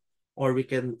support. Or we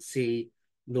can say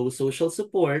low social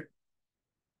support,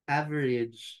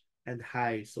 average, and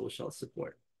high social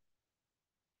support.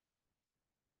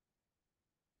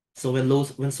 So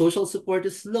when social support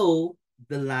is low,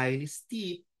 the line is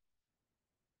steep.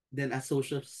 Then as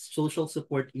social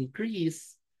support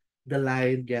increase, the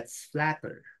line gets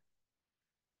flatter.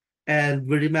 And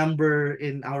we remember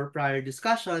in our prior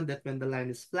discussion that when the line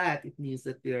is flat, it means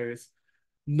that there's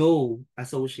no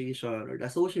association, or the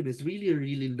association is really,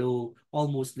 really low,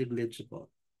 almost negligible.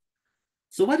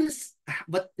 So what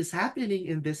is happening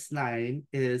in this line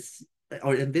is,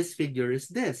 or in this figure is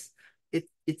this.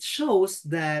 It shows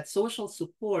that social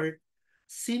support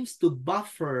seems to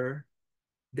buffer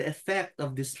the effect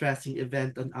of distressing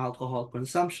event on alcohol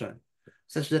consumption,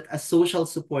 such that as social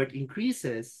support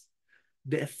increases,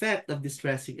 the effect of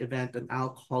distressing event on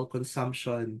alcohol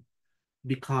consumption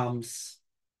becomes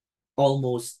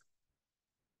almost,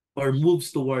 or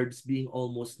moves towards being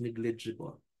almost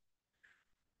negligible.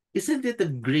 Isn't it a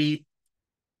great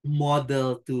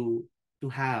model to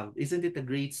have? Isn't it a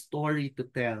great story to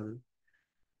tell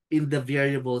in the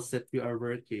variables that we are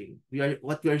working?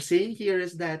 What we are saying here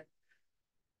is that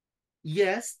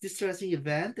yes, distressing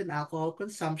event and alcohol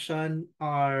consumption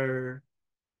are,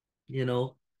 you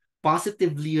know,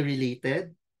 positively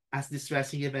related. As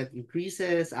distressing event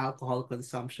increases, alcohol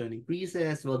consumption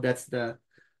increases. Well, that's the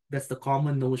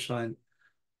common notion.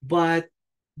 But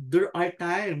there are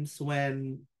times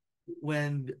when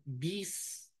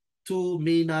these two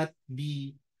may not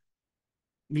be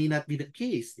the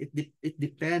case. It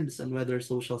depends on whether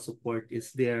social support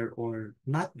is there or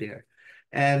not there.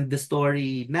 And the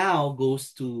story now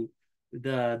goes to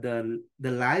the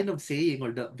line of saying,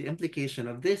 or the implication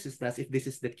of this is that if this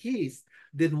is the case,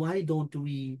 then why don't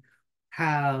we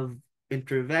have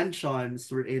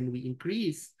interventions wherein we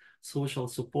increase social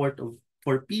support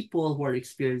for people who are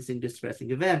experiencing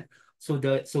distressing event, so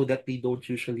that they don't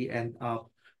usually end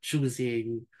up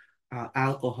choosing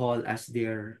alcohol as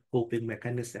their coping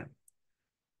mechanism.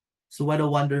 So what a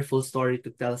wonderful story to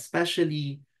tell,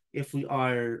 especially if we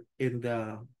are in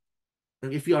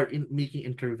making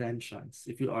interventions,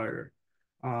 if you are,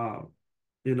 uh,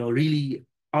 really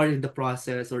are in the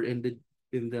process, or in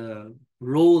the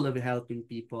role of helping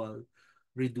people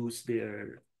reduce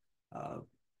their uh,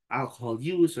 alcohol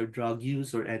use or drug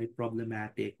use or any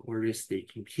problematic or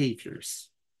risk-taking behaviors.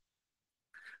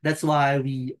 That's why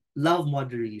we love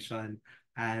moderation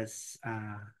as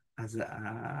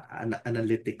an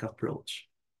analytic approach.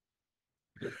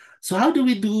 So how do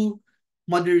we do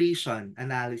moderation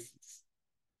analysis?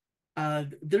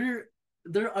 There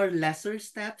are lesser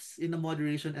steps in the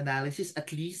moderation analysis,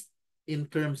 at least in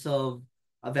terms of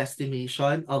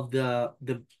estimation of the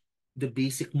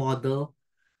basic model.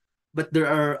 But there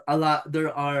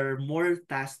are more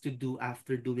tasks to do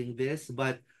after doing this.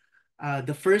 But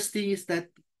the first thing is that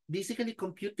basically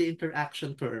compute the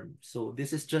interaction term. So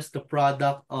this is just the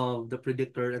product of the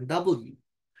predictor and W.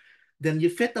 Then you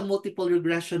fit a multiple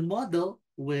regression model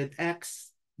with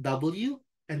X, W,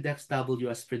 and XW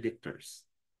as predictors.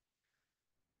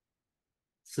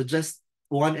 So just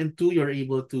 1 and 2,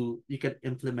 you can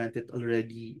implement it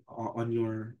already on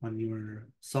your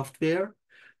software.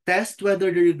 Test whether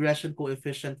the regression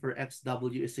coefficient for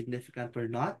XW is significant or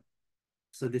not.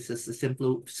 So this is a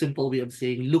simple way of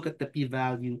saying look at the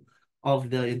p-value of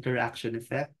the interaction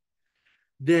effect.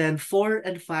 Then 4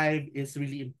 and 5 is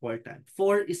really important.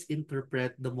 4 is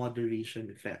interpret the moderation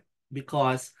effect,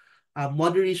 because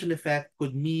moderation effect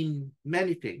could mean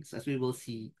many things, as we will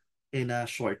see in a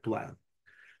short while.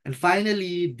 And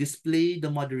finally, display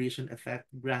the moderation effect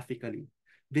graphically.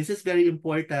 This is very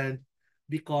important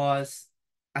because,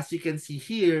 as you can see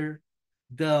here,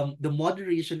 the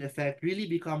moderation effect really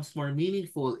becomes more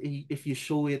meaningful if you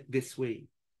show it this way.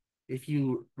 If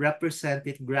you represent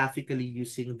it graphically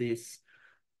using this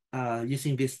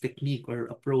technique or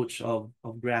approach of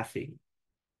graphing.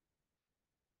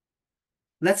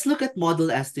 Let's look at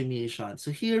model estimation.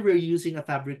 So here we're using a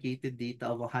fabricated data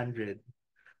of 100,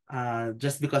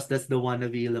 just because that's the one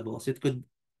available. So it could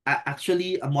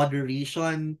actually, a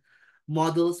moderation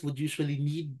models would usually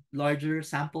need larger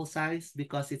sample size,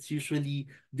 because it's usually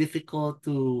difficult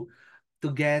to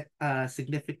get a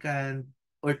significant,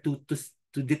 or to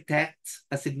detect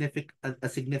a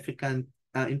significant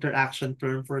interaction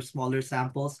term for smaller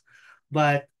samples.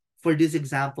 But for this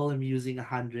example, I'm using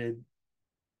 100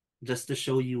 just to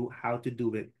show you how to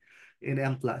do it in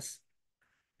M plus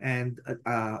and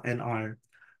R.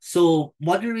 So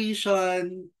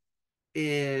moderation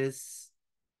is,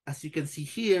 as you can see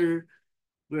here,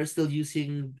 we're still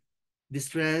using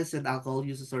distress and alcohol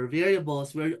uses or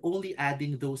variables. We're only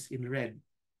adding those in red.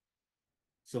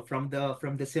 So from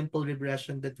the simple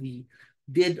regression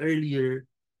did earlier,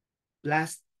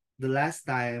 last the last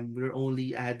time, we're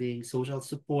only adding social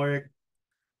support.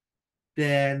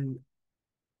 Then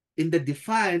in the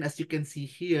define, as you can see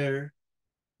here,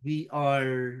 we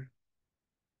are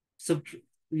sub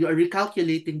we are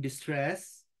recalculating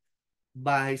distress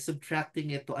by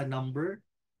subtracting it to a number.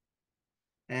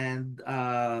 And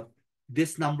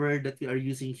this number that we are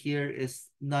using here is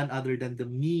none other than the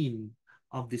mean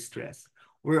of distress.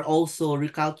 We're also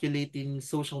recalculating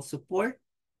social support.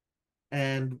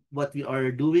 And what we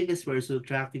are doing is we're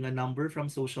subtracting a number from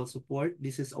social support.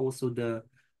 This is also the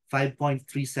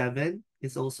 5.37.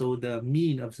 It's also the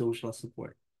mean of social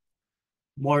support.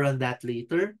 More on that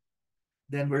later.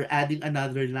 Then we're adding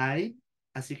another line,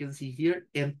 as you can see here,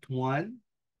 int1,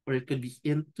 or it could be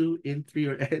int2, int3,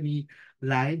 or any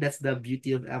line. That's the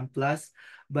beauty of M+.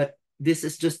 But this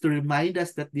is just to remind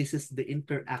us that this is the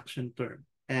interaction term.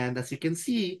 And as you can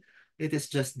see, it is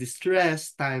just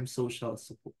distress times social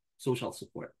support. Social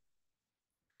support.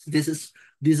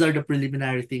 These are the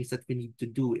preliminary things that we need to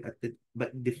do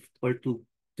or to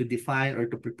define or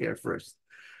to prepare first.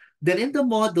 Then in the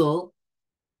model,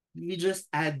 we just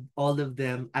add all of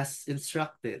them as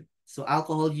instructed. So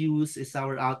alcohol use is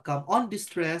our outcome on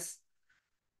distress.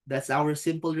 That's our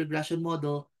simple regression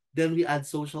model. Then we add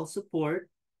social support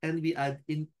and we add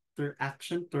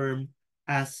interaction term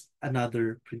as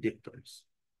another predictors.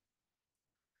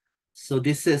 So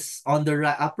this is on the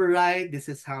upper right. This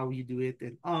is how we do it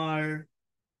in R.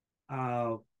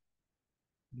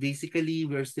 Basically,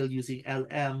 we're still using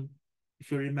LM. If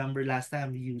you remember last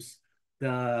time, we used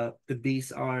the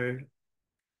base R.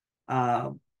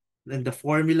 In the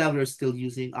formula, we're still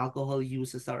using alcohol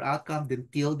use as our outcome. Then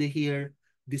tilde here,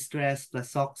 distress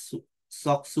plus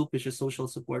sock soup, which is social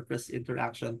support plus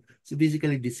interaction. So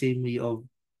basically the same way of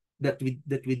that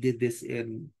we did this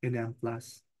in M+.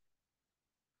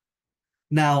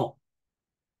 Now,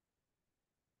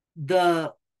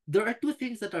 there are two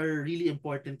things that are really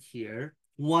important here.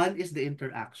 One is the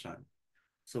interaction.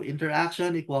 So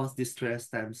interaction equals distress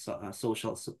times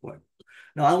social support.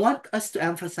 Now, I want us to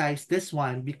emphasize this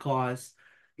one because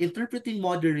interpreting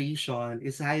moderation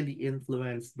is highly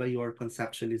influenced by your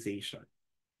conceptualization.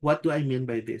 What do I mean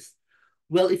by this?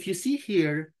 Well, if you see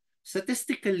here,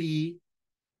 statistically,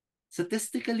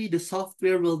 the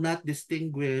software will not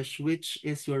distinguish which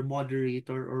is your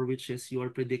moderator or which is your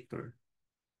predictor.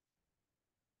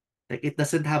 Like, it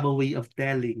doesn't have a way of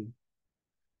telling.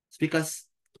 It's because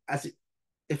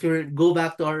if you go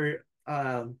back to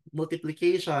our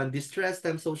multiplication, distress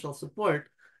times social support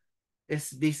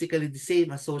is basically the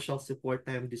same as social support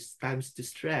times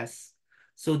distress.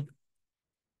 So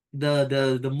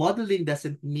the modeling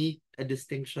doesn't make a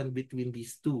distinction between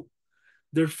these two.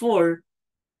 Therefore,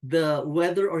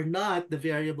 whether or not the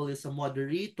variable is a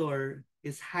moderator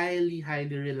is highly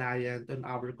reliant on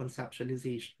our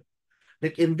conceptualization.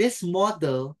 Like in this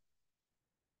model,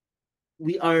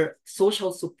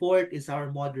 social support is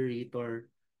our moderator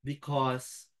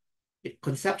because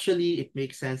conceptually it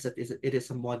makes sense that it is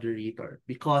a moderator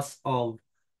because of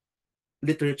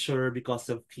literature, because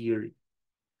of theory.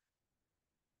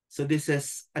 So this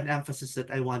is an emphasis that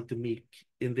I want to make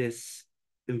in this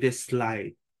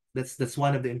slide. That's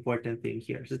one of the important thing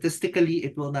here. Statistically,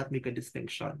 it will not make a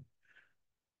distinction.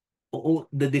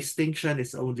 The distinction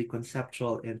is only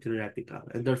conceptual and theoretical,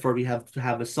 and therefore we have to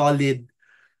have a solid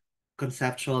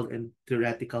conceptual and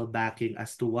theoretical backing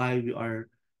as to why we are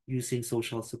using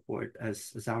social support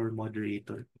as our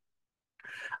moderator.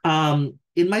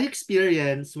 In my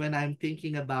experience, when I'm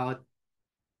thinking about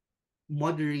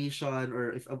moderation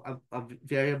or if a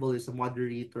variable is a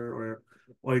moderator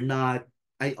or not,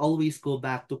 I always go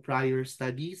back to prior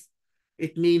studies.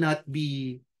 It may not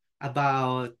be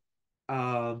about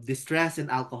distress and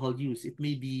alcohol use. It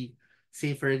may be,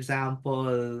 say, for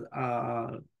example,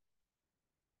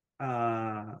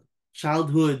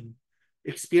 childhood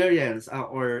experience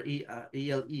or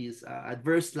ALEs,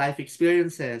 adverse life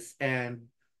experiences and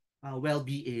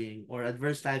well-being, or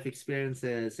adverse life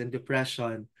experiences and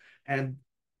depression, and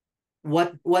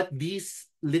what this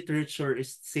literature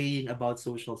is saying about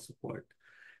social support.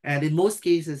 And in most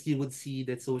cases, you would see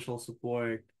that social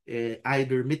support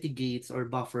either mitigates or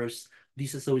buffers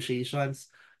these associations.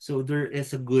 So there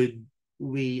is a good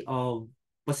way of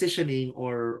positioning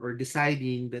or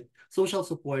deciding that social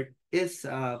support is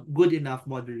a good enough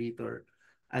moderator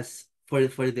as for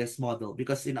this model,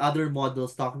 because in other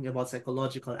models talking about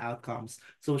psychological outcomes,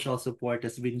 social support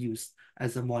has been used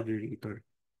as a moderator.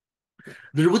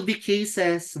 There would be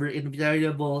cases where in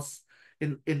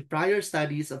prior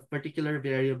studies, a particular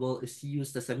variable is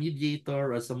used as a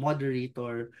mediator or as a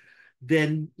moderator.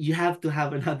 then you have to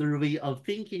have another way of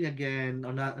thinking again,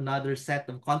 or another set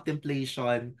of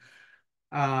contemplation.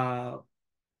 Uh,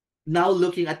 Now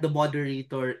looking at the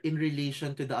moderator in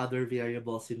relation to the other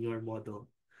variables in your model.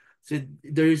 So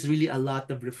there is really a lot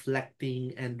of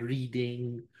reflecting and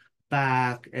reading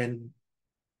back, and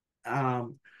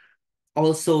um,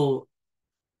 also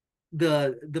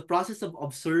the process of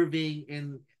observing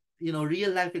in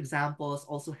real life examples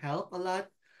also help a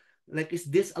lot. Like, is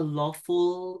this a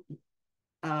lawful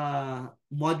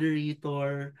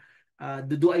moderator?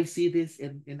 Do I see this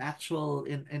in actual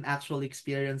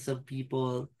experience of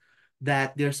people,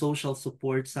 that their social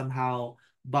support somehow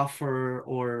buffer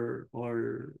or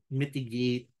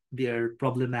mitigate their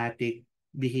problematic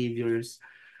behaviors?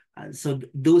 So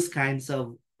those kinds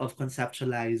of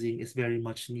conceptualizing is very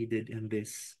much needed in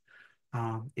this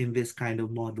kind of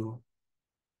model.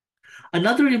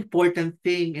 Another important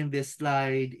thing in this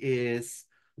slide is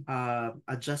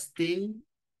adjusting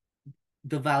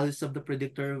the values of the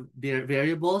predictor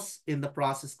variables in the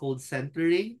process called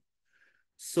centering.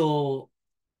 So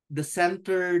the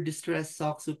center distress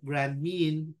Soxuk grand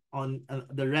mean on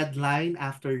the red line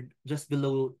after just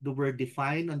below the word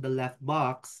define on the left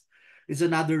box is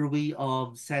another way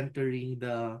of centering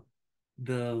the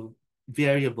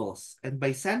variables. And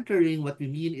by centering, what we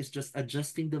mean is just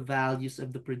adjusting the values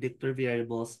of the predictor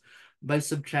variables by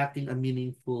subtracting a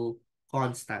meaningful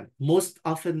constant. Most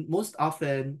often,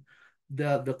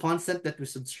 the constant that we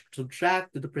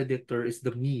subtract to the predictor is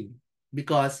the mean,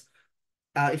 because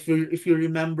if you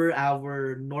remember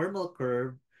our normal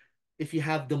curve, if you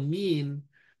have the mean,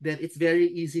 then it's very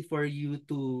easy for you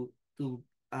to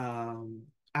um,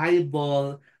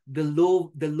 eyeball the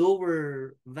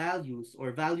lower values,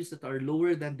 or values that are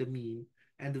lower than the mean,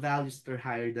 and the values that are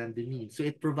higher than the mean. So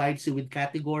it provides you with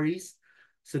categories.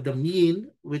 So the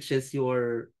mean, which is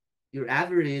your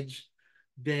average,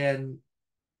 then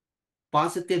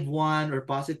 +1 or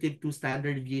 +2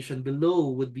 standard deviation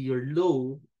below would be your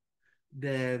low.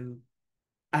 Then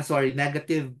sorry,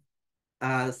 negative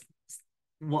uh,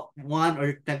 1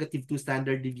 or -2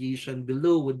 standard deviation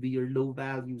below would be your low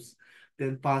values.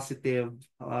 Then positive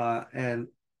and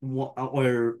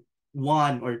or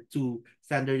 1 or 2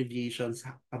 standard deviations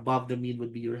above the mean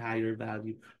would be your higher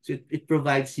value. So it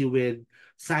provides you with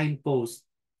signposts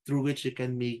through which you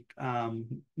can make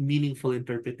meaningful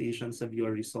interpretations of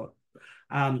your result.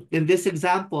 In this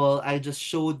example, I just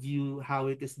showed you how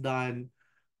it is done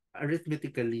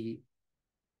arithmetically,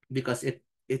 because it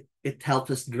helps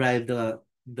us drive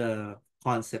the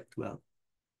concept well.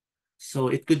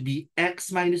 So it could be x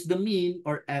minus the mean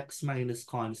or x minus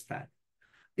constant.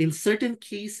 In certain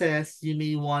cases, you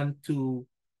may want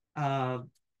uh,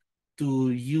 to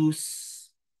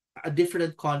use a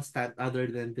different constant other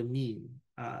than the mean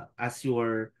as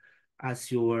your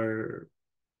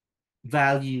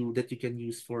value that you can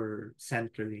use for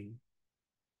centering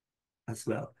as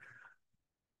well.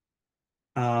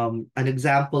 An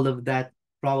example of that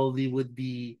probably would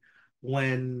be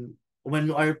when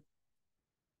you are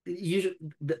usually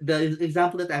the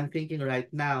example that I'm thinking right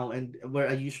now, and where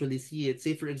I usually see it.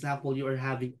 Say for example, you are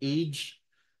having age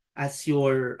as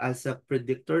a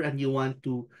predictor, and you want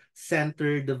to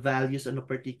center the values on a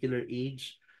particular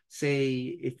age.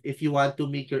 Say if you want to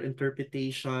make your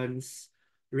interpretations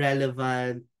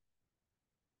relevant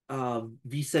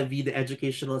vis-a-vis the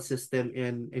educational system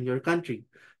in your country.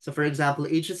 So for example,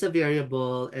 age is a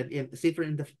variable, and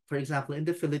for example in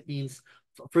the Philippines,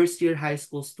 first year high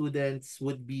school students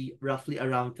would be roughly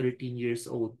around 13 years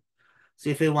old. So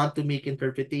if I want to make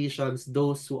interpretations,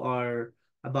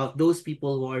 about those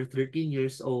people who are 13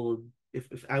 years old,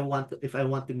 if I want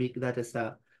to make that as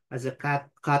a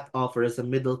cut off, or as a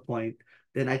middle point,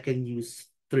 then I can use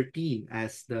 13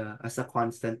 as a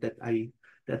constant that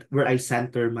where I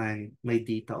center my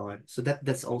data on. So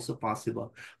that's also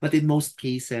possible. But in most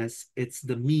cases, it's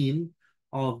the mean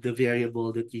of the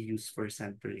variable that you use for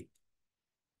centering.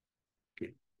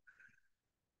 Okay.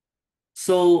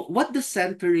 So what does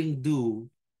centering do?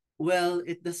 Well,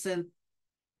 it doesn't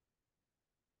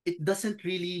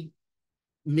really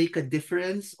make a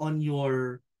difference on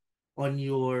your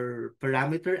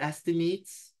parameter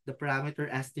estimates. The parameter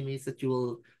estimates that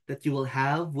you will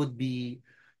have would be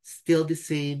still the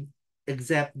same,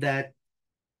 except that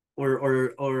or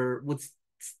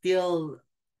still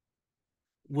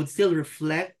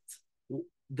reflect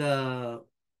the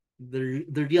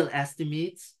the real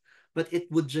estimates, but it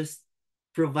would just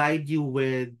provide you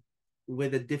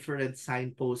with a different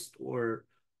signpost or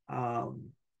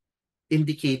um,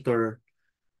 indicator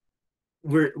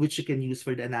which you can use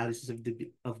for the analysis of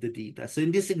the data. So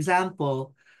in this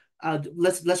example,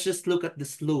 let's just look at the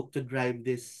slope to drive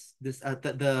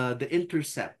the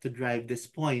intercept to drive this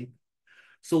point.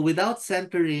 So without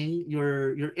centering,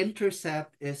 your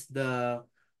intercept is the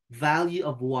value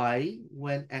of y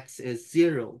when x is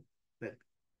 0, like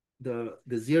the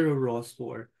 0 raw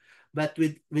score. But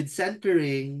with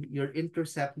centering, your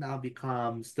intercept now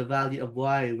becomes the value of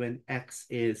y when x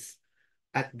is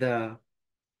at the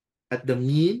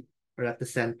mean or at the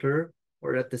center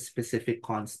or at the specific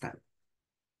constant.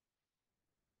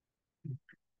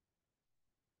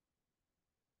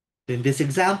 In this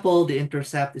example, the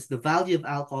intercept is the value of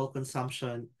alcohol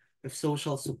consumption if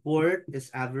social support is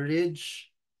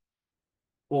average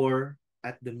or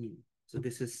at the mean. So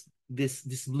this is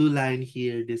this blue line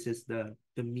here, this is the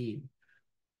mean.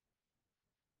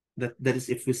 That is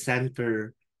if we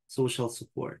center social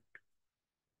support.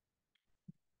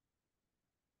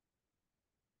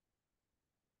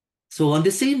 So on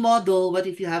the same model, what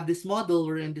if you have this model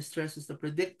wherein distress is the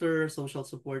predictor, social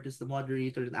support is the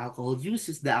moderator, and alcohol use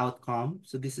is the outcome?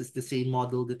 So this is the same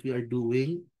model that we are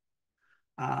doing.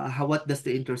 What does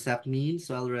the intercept mean?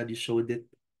 So I already showed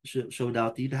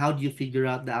out to you. How do you figure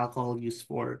out the alcohol use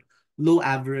for low,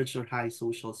 average, or high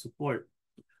social support?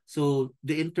 So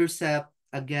the intercept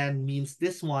again means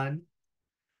this one,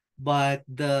 but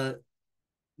the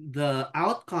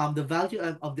outcome, the value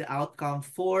of the outcome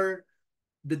for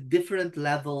the different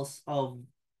levels of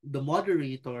the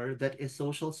moderator that is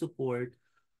social support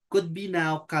could be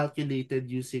now calculated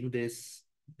using this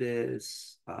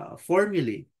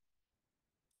formula.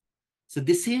 So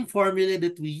the same formula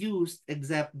that we used,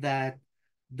 except that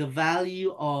the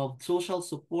value of social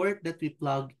support that we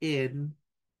plug in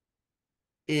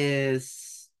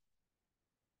is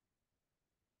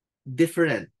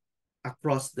different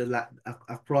across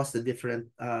the different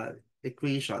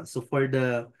equations. So for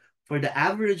the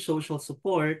average social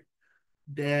support,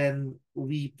 then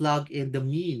we plug in the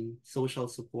mean social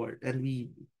support and we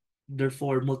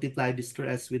therefore multiply the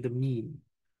stress with the mean.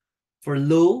 For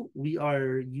low, we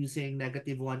are using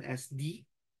 -1 SD.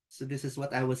 So this is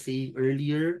what I was saying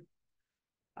earlier.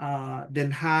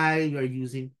 Then high, we are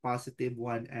using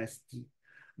 +1 SD.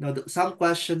 Now, some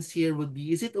questions here would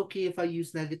be, is it okay if I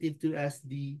use -2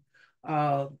 SD?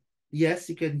 Yes,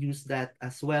 you can use that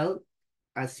as well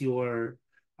as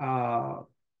uh,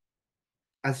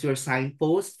 your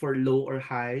signpost for low or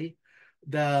high.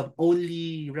 The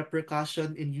only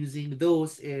repercussion in using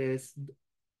those is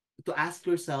to ask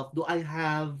yourself, do I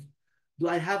have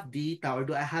data or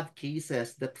do I have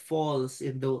cases that fall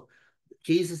in those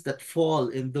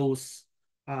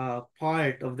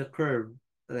part of the curve?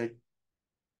 Like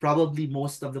probably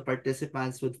most of the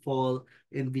participants would fall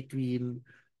in between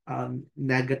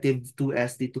 -2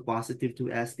 SD to +2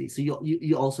 SD. So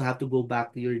you also have to go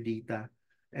back to your data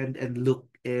and look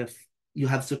if you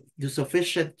have the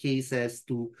sufficient cases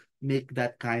to make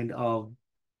that kind of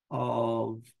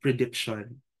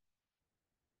prediction.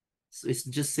 So it's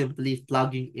just simply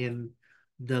plugging in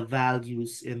the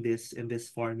values in this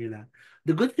formula.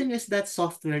 The good thing is that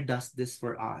software does this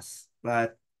for us.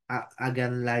 But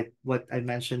again, like what I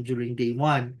mentioned during day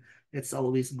one, it's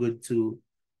always good to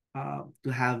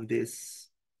have this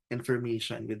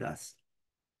information with us.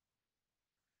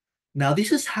 Now,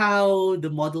 this is how the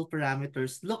model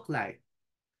parameters look like.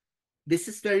 This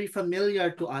is very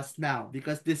familiar to us now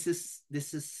because this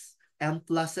is M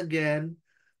plus again.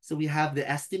 So we have the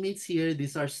estimates here.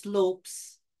 These are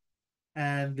slopes,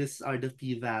 and these are the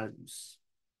p-values.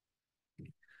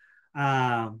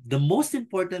 The most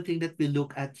important thing that we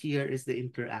look at here is the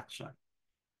interaction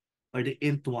or the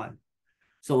int one.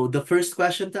 So the first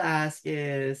question to ask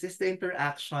is the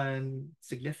interaction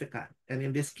significant? And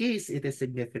in this case, it is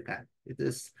significant. It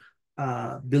is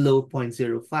below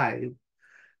 0.05.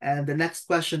 And the next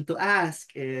question to ask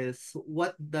is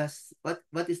what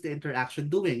is the interaction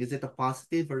doing? Is it a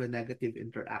positive or a negative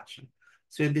interaction?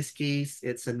 So in this case,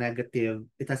 it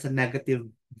has a negative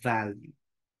value.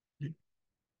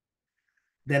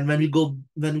 Then when we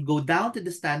go down to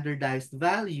the standardized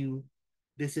value,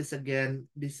 this is again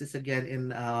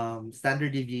in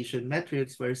standard deviation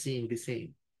metrics, we're seeing the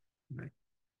same. Right?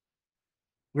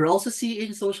 We're also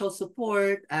seeing social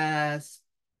support as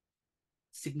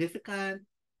significant,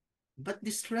 but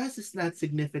distress is not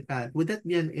significant. Would that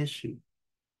be an issue?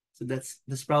 So that's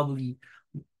probably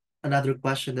another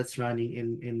question that's running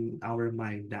in our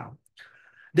mind now.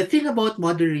 The thing about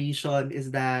moderation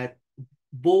is that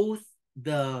both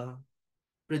the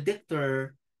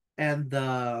predictor and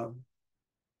the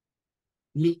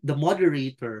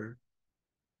moderator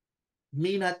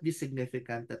may not be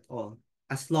significant at all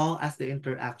as long as the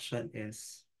interaction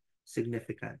is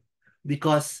significant.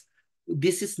 Because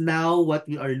this is now what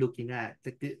we are looking at.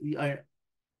 Like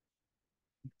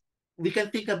we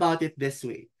can think about it this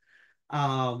way.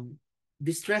 Um,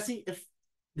 distressing if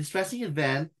distressing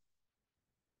event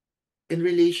in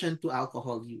relation to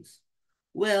alcohol use.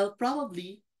 Well,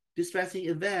 probably distressing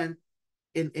event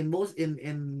in most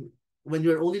in when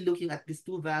you're only looking at these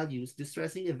two values,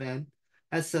 distressing event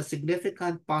has a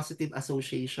significant positive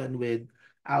association with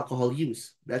alcohol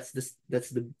use. That's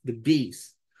the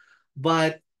base.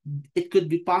 But it could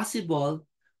be possible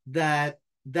that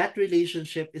that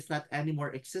relationship is not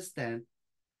anymore existent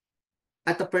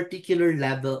at a particular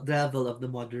level of the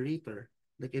moderator.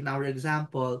 Like in our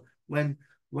example, when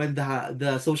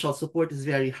the social support is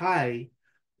very high,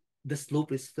 the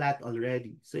slope is flat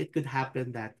already. So it could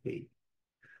happen that way.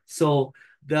 So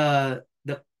the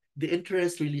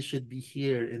interest really should be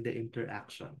here in the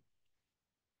interaction.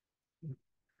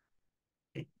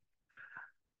 Okay.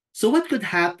 So what could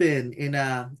happen in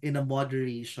a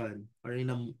moderation or in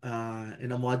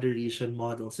a moderation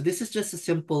model? So this is just a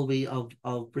simple way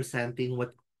of presenting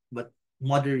what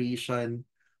moderation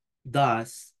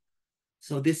does.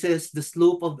 So this is the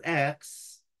slope of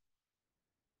x.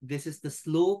 This is the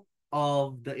slope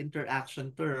of the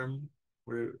interaction term,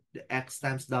 or the x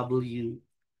times w,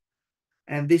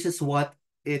 and this is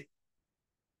it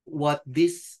what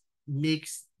this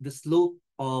makes the slope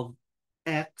of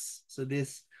x. So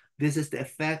this is the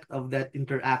effect of that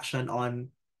interaction on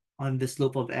the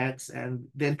slope of x, and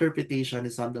the interpretation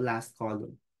is on the last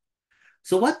column.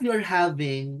 So what we are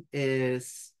having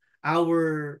is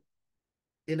our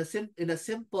in a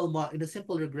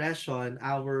simple regression,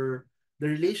 the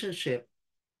relationship,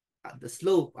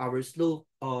 our slope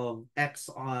of x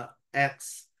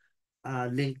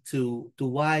linked to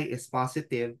y is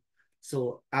positive.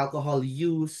 So alcohol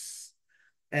use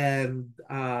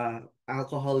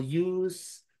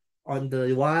on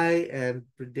the y and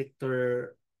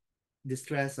predictor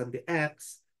distress on the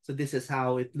x. So this is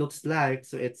how it looks like.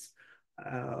 So it's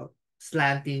uh,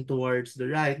 slanting towards the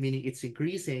right, meaning it's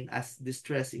increasing as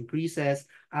distress increases,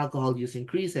 alcohol use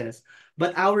increases.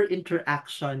 But our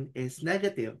interaction is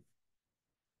negative.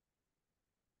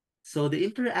 So the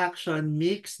interaction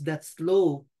makes that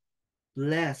slope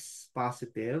less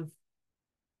positive.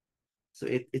 So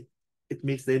it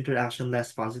makes the interaction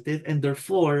less positive, and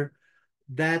therefore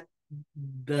that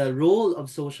the role of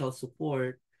social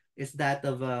support is that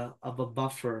of a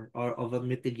buffer or of a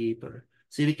mitigator.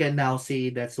 So we can now say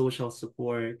that social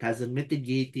support has a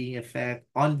mitigating effect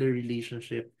on the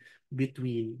relationship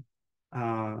between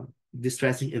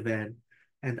distressing event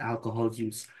and alcohol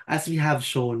use, as we have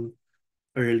shown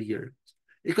earlier.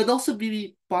 It could also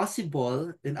be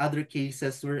possible in other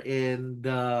cases wherein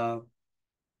the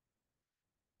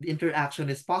interaction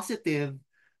is positive,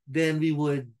 then we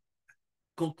would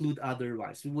conclude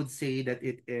otherwise. We would say that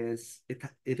it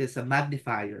is a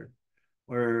magnifier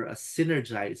or a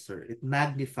synergizer. It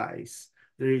magnifies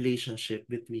the relationship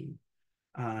between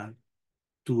uh,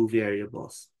 two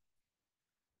variables.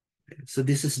 So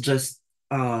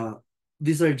uh,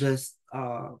 these are just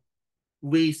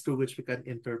ways through which we can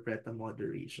interpret a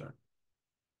moderation.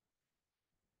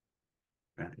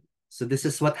 Right. So this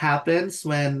is what happens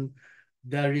when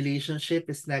the relationship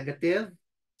is negative.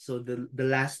 So the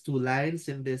last two lines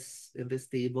in this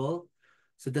table.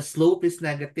 So the slope is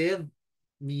negative,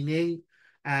 meaning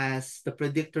as the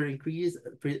predictor increases,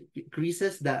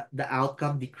 the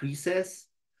outcome decreases.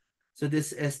 So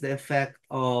this is the effect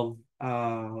of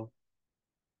the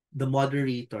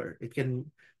moderator.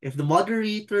 If the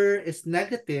moderator is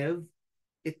negative,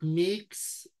 it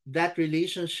makes that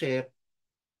relationship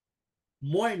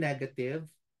more negative,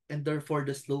 and therefore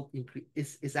the slope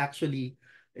increase is actually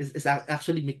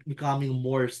becoming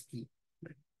more steep.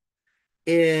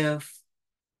 If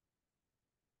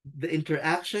the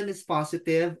interaction is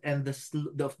positive and the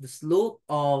slope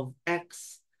of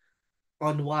x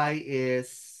on y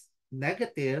is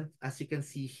negative, as you can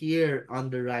see here on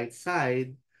the right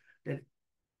side, then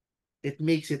it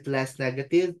makes it less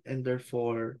negative, and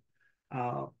therefore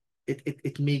uh,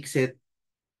 it makes it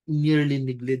nearly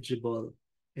negligible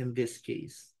in this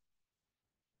case.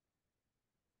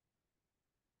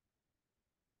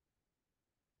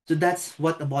 So that's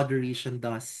what a moderation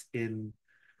does in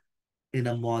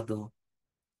a model.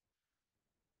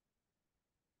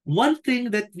 One thing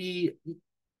that we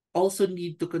also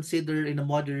need to consider in a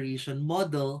moderation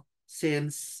model,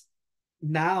 since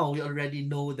now we already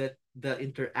know that the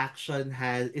interaction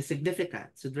is significant.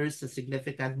 So there's a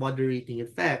significant moderating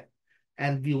effect,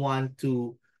 and we want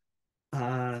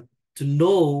uh, to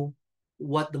know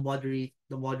what the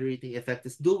moderating effect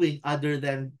is doing, other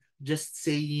than just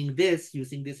saying this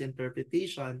using this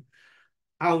interpretation.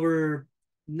 Our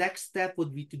next step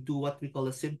would be to do what we call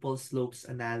a simple slopes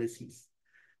analysis.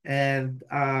 And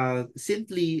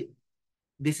simply,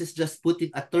 this is just putting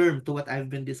a term to what I've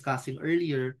been discussing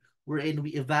earlier, wherein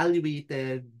we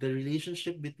evaluated the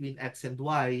relationship between X and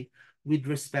Y with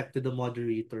respect to the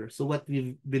moderator. So what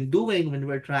we've been doing when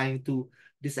we're trying to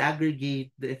disaggregate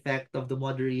the effect of the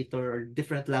moderator or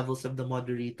different levels of the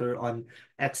moderator on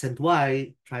X and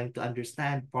Y, trying to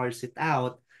understand, parse it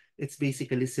out, it's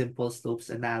basically simple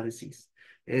slopes analysis.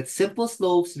 It's simple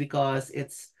slopes because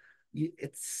it's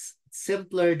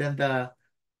simpler than the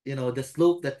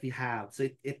slope that we have. So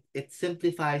it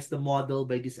simplifies the model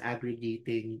by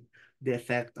disaggregating the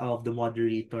effect of the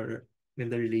moderator in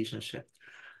the relationship.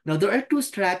 Now, there are two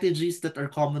strategies that are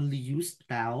commonly used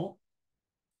now.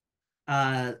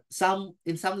 In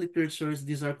some literatures,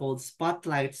 these are called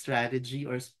spotlight strategy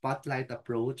or spotlight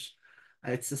approach.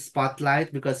 It's a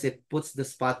spotlight because it puts the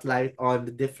spotlight on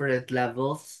the different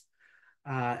levels.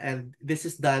 And this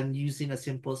is done using a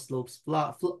simple slopes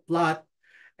plot.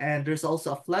 And there's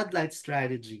also a floodlight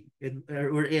strategy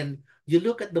wherein you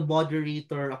look at the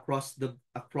moderator across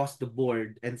the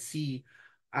board and see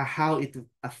how it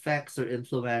affects or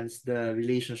influence the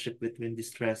relationship between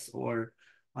distress or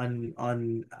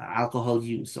on alcohol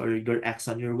use or your X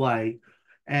on your Y.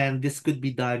 And this could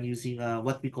be done using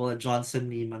what we call a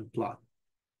Johnson-Neyman plot.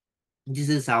 This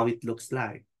is how it looks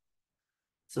like.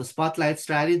 So spotlight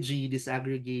strategy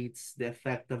disaggregates the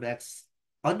effect of X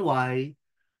on Y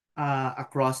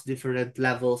across different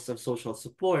levels of social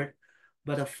support.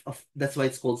 But that's why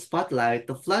it's called spotlight.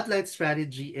 The floodlight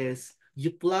strategy is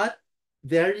you plot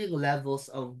varying levels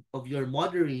of your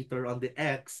moderator on the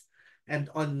X, and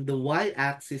on the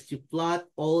Y-axis, you plot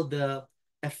all the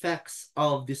effects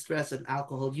of distress and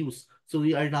alcohol use. So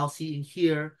we are now seeing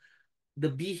here the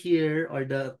B here or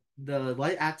the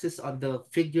y-axis on the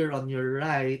figure on your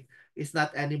right is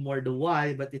not anymore the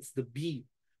y, but it's the B.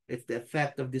 It's the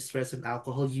effect of distress and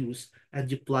alcohol use, and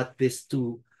you plot this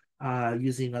two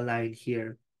using a line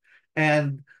here.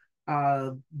 And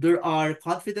there are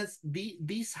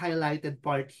these highlighted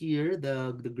part here,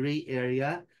 the gray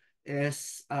area,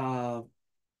 is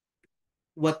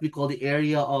what we call the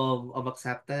area of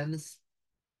acceptance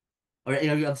or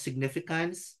area of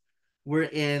significance,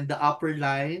 wherein the upper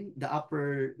line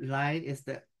is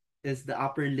the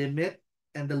upper limit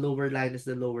and the lower line is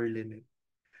the lower limit.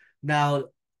 Now,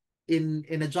 in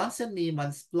a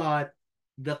Johnson-Neyman's plot,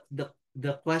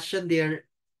 the question there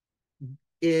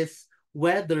is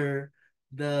whether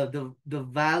the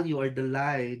value or the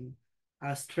line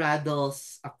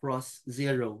straddles across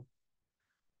zero,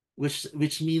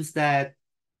 which means that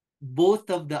both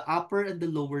of the upper and the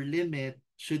lower limit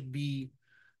should be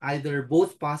either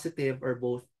both positive or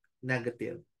both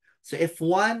negative. So if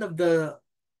one of the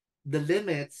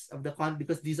limits of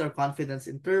because these are confidence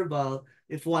interval,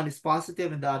 if one is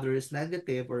positive and the other is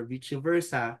negative or vice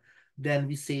versa, then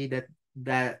we say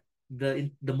that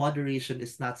the moderation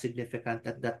is not significant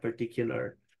at that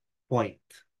particular point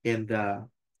in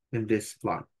this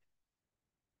plot.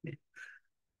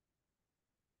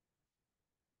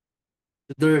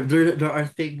 There are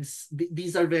things,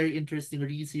 these are very interesting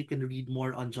reads. You can read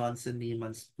more on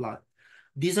Johnson-Neyman's plot.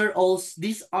 These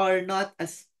are not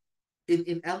as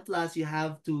in M plus you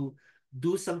have to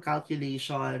do some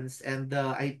calculations, and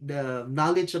the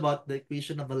knowledge about the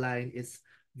equation of a line is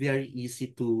very easy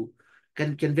to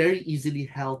can very easily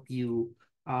help you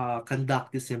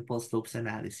conduct the simple slopes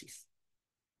analysis.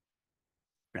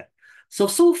 Right. So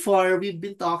far we've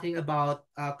been talking about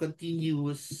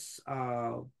continuous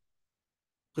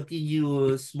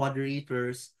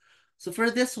moderators. So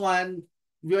for this one,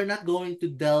 we are not going to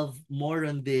delve more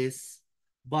on this,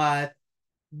 but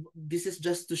this is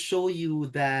just to show you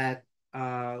that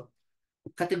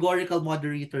categorical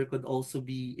moderator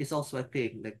is also a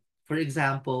thing. Like, for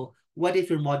example, what if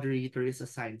your moderator is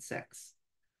assigned sex?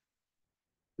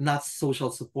 Not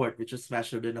social support, which is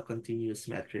measured in a continuous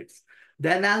metrics.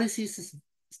 The analysis is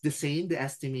the same, the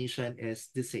estimation is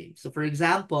the same. So for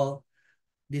example,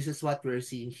 this is what we're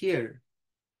seeing here.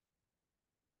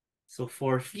 So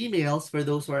for females, for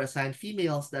those who are assigned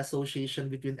females, the association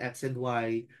between X and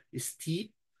Y is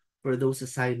steep. For those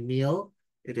assigned male,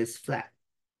 it is flat.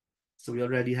 So we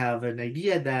already have an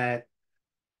idea that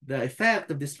the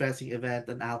effect of this stressing event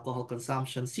on alcohol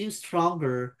consumption seems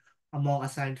stronger among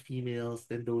assigned females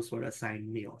than those who are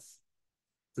assigned males.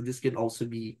 So this can also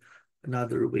be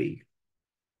another way.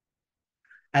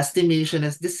 Estimation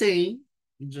is the same.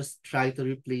 You just try to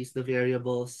replace the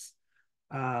variables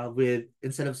with,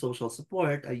 instead of social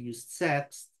support, I used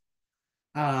sex.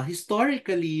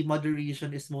 Historically,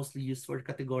 moderation is mostly used for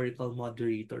categorical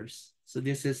moderators. So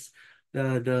this is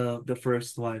the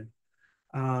first one.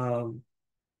 um,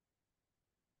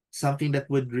 something that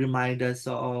would remind us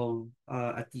of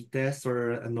a t-test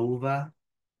or a nova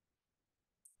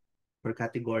for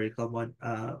categorical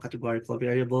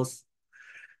variables.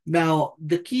 Now,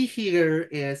 the key here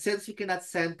is since we cannot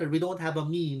center, we don't have a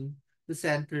mean to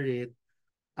center it.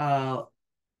 Uh,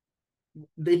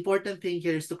 the important thing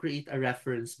here is to create a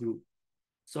reference group.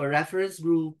 So a reference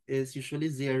group is usually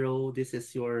 0. This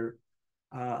is your,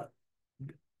 uh,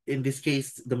 in this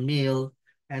case, the male,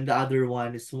 and the other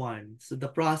one is 1. So the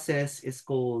process is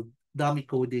called dummy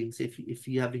coding. So if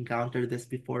you have encountered this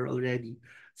before already.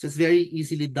 So it's very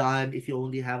easily done if you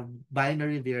only have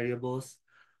binary variables.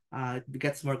 It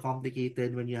gets more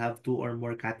complicated when you have 2 or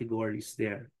more categories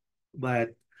there.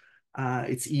 But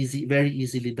it's very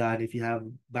easily done if you have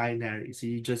binary. So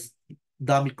you just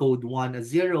dummy code one as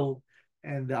 0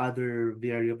 and the other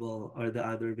variable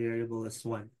as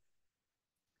 1.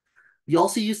 You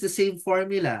also use the same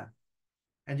formula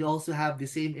and you also have the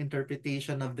same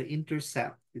interpretation of the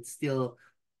intercept. It's still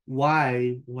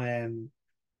y when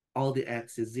all the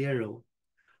x is 0.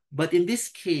 But in this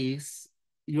case,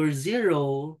 your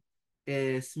 0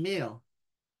 is male.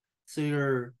 So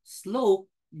your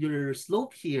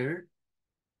slope here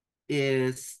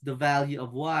is the value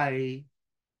of y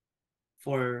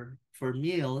for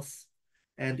males,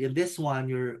 and in this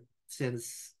one,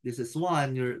 since this is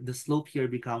 1, the slope here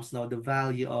becomes now the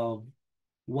value of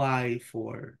y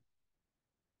for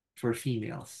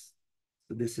females.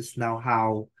 So this is now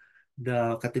how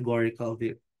the categorical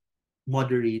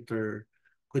moderator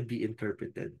could be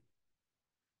interpreted.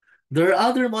 There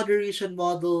are other moderation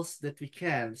models that we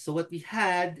can. So what we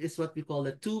had is what we call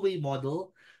a two-way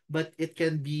model, but it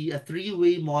can be a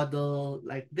three-way model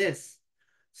like this.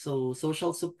 So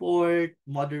social support,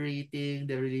 moderating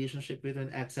the relationship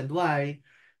between X and Y,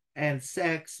 and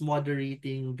sex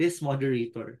moderating this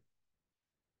moderator.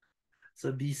 So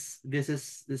this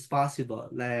is possible.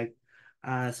 Like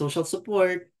social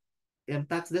support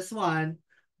impacts this one,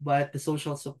 but the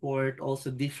social support also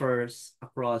differs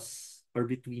across or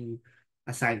between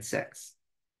assigned sex.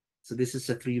 So this is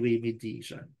a three-way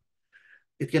mediation.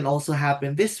 It can also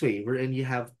happen this way, wherein you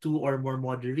have 2 or more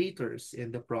moderators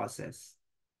in the process.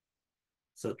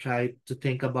 So try to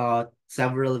think about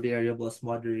several variables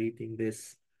moderating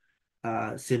this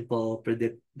simple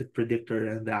the predictor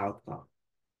and the outcome.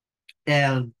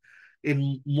 And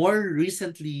in more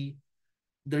recently,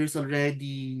 there's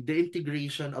already the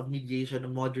integration of mediation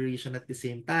and moderation at the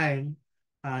same time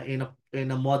in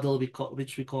a model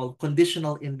which we call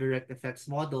conditional indirect effects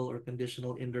model or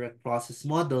conditional indirect process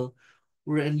model,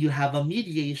 wherein you have a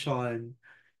mediation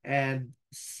and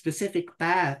specific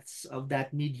paths of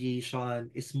that mediation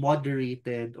is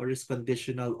moderated or is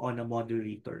conditional on a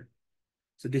moderator.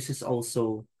 So this is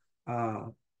also a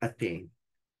thing.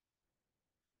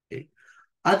 Okay.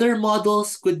 Other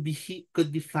models could be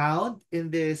found in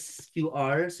this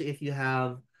QR. So if you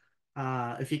have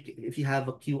a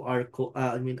QR code,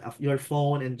 I mean of your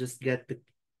phone and just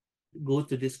go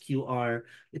to this QR,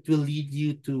 it will lead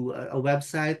you to a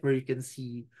website where you can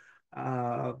see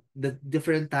the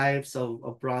different types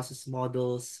of process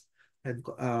models and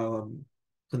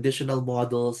conditional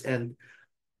models and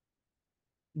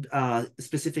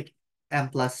specific M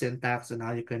plus syntax and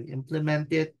how you can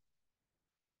implement it.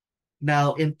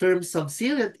 Now, in terms of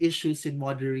salient issues in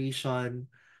moderation,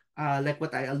 like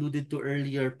what I alluded to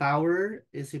earlier, power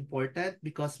is important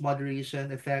because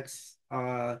moderation effects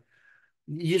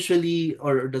usually,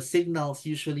 or the signals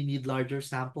usually need larger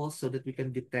samples so that we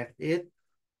can detect it.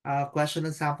 Question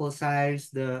on sample size,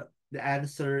 the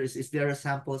answer is there a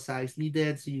sample size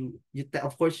needed? So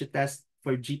of course you test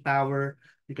for G power.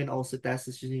 You can also test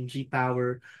this using G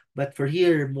power, but for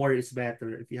here, more is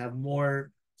better. If you have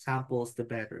more samples, the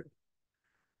better.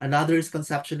 Another is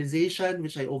conceptualization,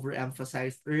 which I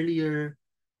overemphasized earlier,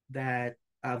 that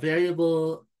a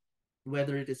variable,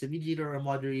 whether it is a mediator or a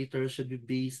moderator, should be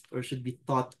based or should be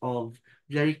thought of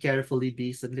very carefully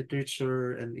based on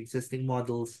literature and existing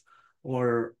models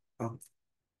or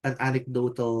an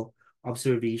anecdotal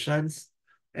observations.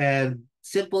 And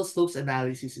simple slopes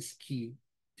analysis is key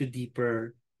to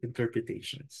deeper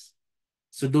interpretations.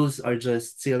 So those are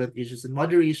just salient issues in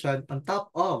moderation on top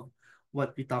of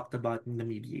what we talked about in the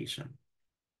mediation.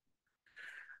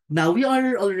 Now we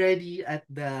are already at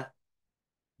the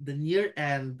near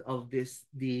end of this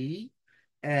day,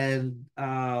 and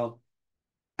I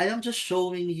am just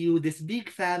showing you this big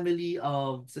family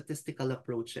of statistical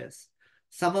approaches.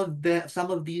 Some of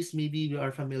these maybe we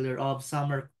are familiar of,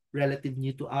 some are relative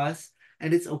new to us,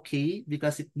 and it's okay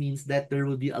because it means that there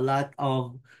will be a lot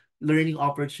of learning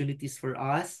opportunities for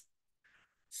us.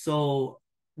 So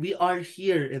we are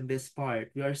here in this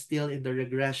part. We are still in the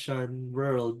regression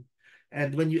world.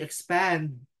 And when you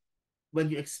expand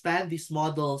these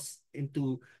models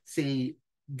into, say,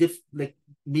 like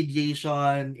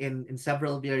mediation in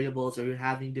several variables, or you're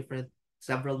having different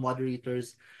several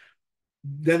moderators,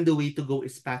 then the way to go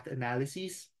is path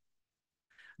analysis.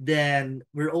 Then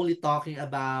we're only talking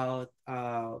about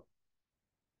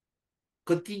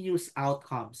continuous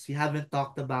outcomes. We haven't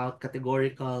talked about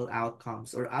categorical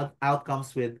outcomes or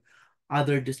outcomes with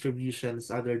other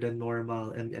distributions other than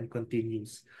normal and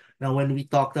continuous. Now, when we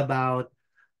talked about,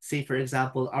 say, for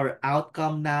example, our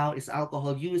outcome now is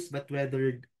alcohol use, but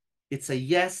whether it's a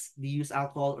yes, we use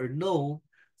alcohol, or no,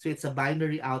 so it's a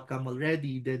binary outcome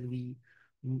already, then we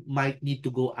might need to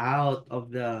go out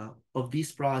of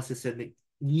this process and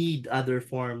need other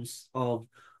forms of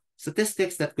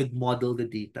statistics that could model the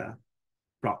data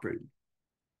properly.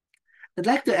 I'd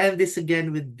like to end this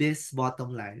again with this bottom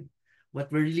line.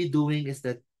 What we're really doing is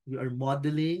that we are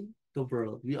modeling the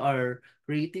world. We are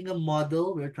creating a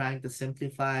model. We're trying to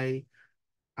simplify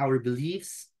our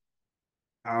beliefs,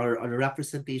 our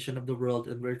representation of the world,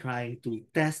 and we're trying to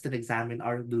test and examine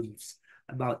our beliefs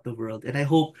about the world. And I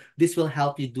hope this will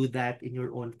help you do that in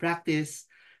your own practice.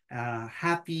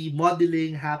 Happy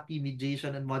modeling, happy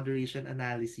mediation and moderation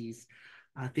analysis.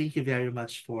 Thank you very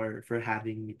much for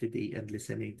having me today and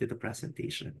listening to the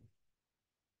presentation.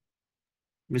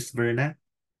 Miss Verna?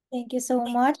 Thank you so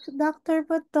much, Dr.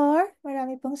 Botor.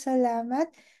 Marami pong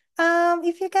salamat.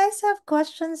 If you guys have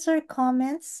questions or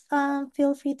comments,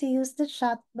 feel free to use the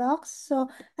chat box.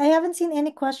 So I haven't seen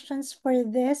any questions for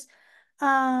this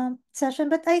session,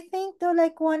 but I think though,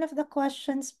 like one of the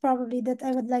questions probably that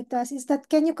I would like to ask is that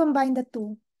can you combine the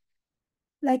two?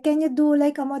 Like, can you do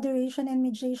like a moderation and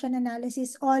mediation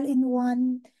analysis all in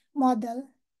one model?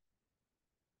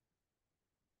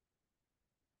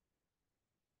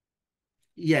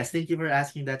 Yes, thank you for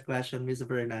asking that question, Ms.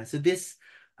 Verna. So this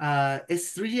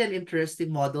is really an interesting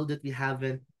model that we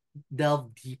haven't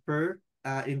delved deeper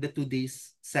in the 2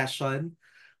 days session.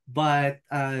 But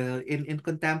in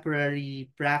contemporary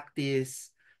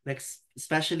practice, like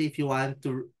especially if you want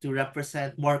to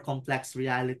represent more complex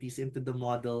realities into the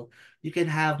model, you can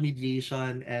have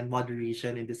mediation and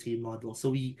moderation in the same model.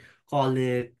 So call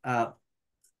it uh,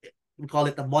 we call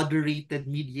it a moderated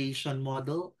mediation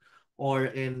model, or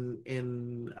in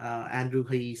Andrew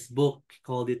Hayes' book, he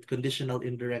called it conditional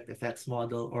indirect effects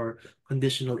model or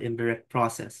conditional indirect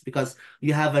process, because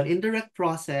you have an indirect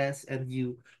process and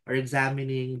you are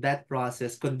examining that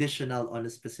process conditional on a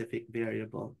specific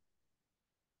variable.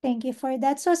 Thank you for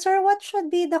that. So, sir, what should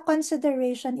be the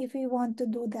consideration if we want to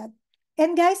do that?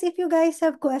 And guys, if you guys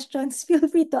have questions, feel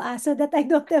free to ask so that I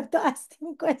don't have to ask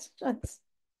any questions.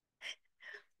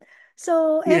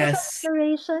 So, any Yes.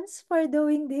 considerations for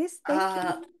doing this? Thank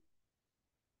Uh you.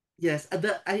 yes.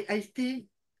 I think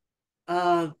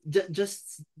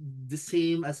just the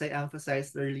same as I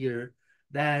emphasized earlier,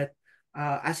 that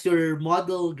as your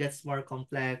model gets more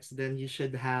complex, then you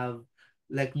should have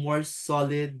like more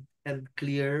solid and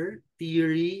clear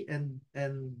theory and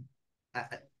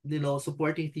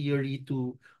supporting theory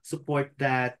to support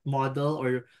that model,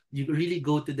 or you really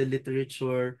go to the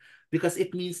literature, because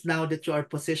it means now that you are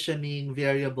positioning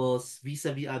variables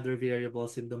vis-a-vis other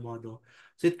variables in the model.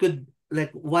 So it could, like,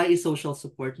 why is social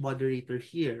support moderator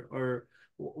here, or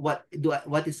what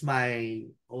is my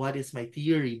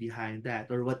theory behind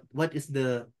that, or what is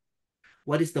the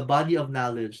body of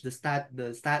knowledge, the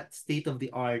state of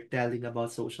the art telling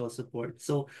about social support.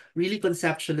 So really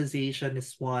conceptualization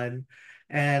is one,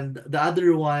 and the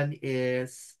other one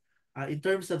is in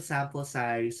terms of sample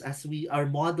size. As our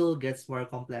model gets more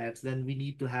complex, then we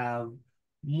need to have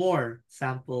more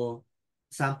sample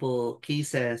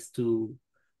cases to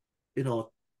you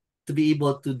know to be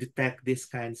able to detect these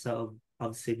kinds of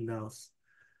signals.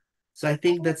 So I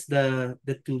think that's the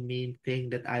two main thing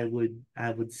that I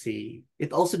would say.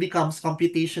 It also becomes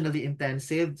computationally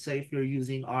intensive. So if you're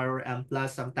using R or M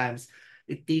plus, sometimes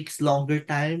it takes longer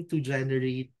time to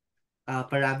generate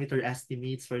parameter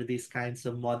estimates for these kinds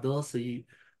of models. So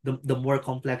the more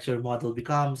complex your model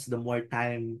becomes, the more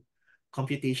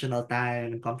computational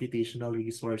time and computational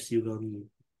resource you will need.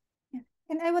 Yeah.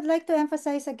 And I would like to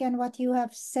emphasize again what you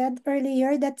have said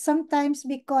earlier, that sometimes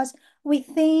because we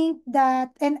think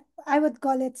that, and I would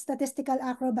call it statistical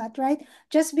acrobat, right?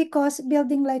 Just because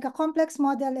building like a complex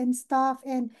model and stuff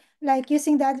and like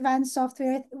using the advanced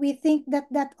software, we think that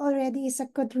that already is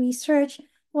a good research.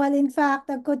 While in fact,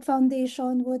 a good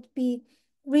foundation would be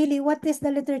really what is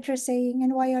the literature saying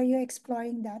and why are you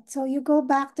exploring that? So you go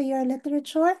back to your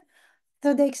literature,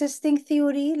 to the existing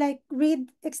theory, like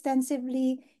read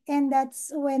extensively And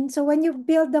that's when, so when you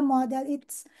build the model,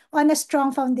 it's on a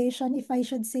strong foundation, if I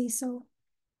should say so.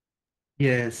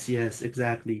 Yes, yes,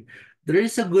 exactly. There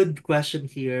is a good question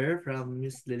here from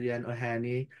Miss Lilian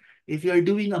Ohani. If you're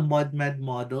doing a ModMed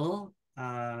model,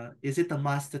 is it a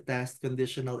must to test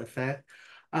conditional effect?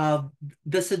 Uh,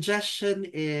 the suggestion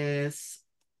is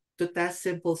to test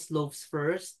simple slopes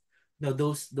first.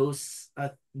 Those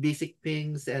basic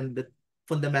things and the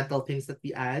fundamental things that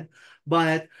we add.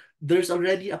 But there's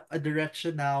already a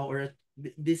direction now, or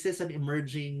this is an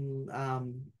emerging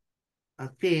a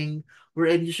thing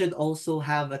wherein you should also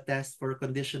have a test for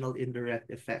conditional indirect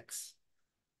effects.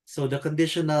 So the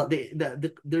conditional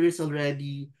there is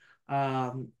already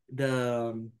the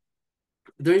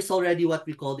there is already what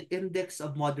we call the index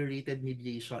of moderated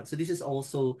mediation. So this is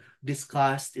also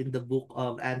discussed in the book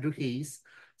of Andrew Hayes.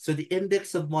 So the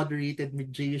index of moderated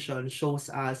mediation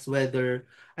shows us whether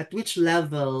at which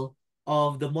level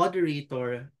of the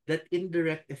moderator that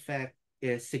indirect effect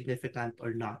is significant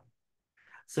or not.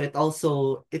 So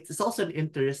it's also an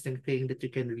interesting thing that you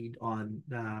can read on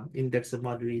the Index of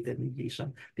Moderated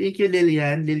Mediation. Thank you,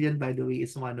 Lillian. Lillian, by the way,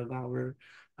 is one of our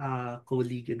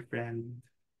colleague and friend.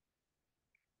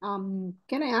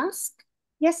 Can I ask?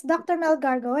 Yes, Dr.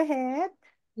 Melgar, go ahead.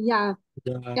 Yeah.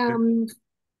 The, Um,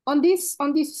 on this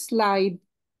slide,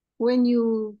 when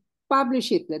you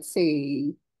publish it, let's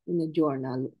say in a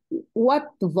journal,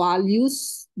 what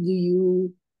values do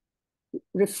you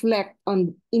reflect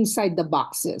on inside the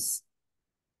boxes?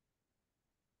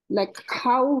 Like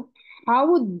how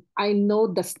would I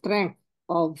know the strength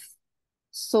of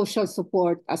social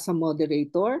support as a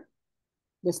moderator,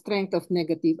 the strength of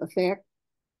negative effect?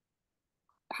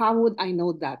 How would I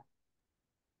know that?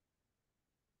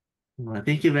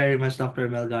 Thank you very much, Dr.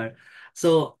 Melgar.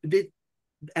 So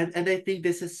and I think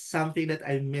this is something that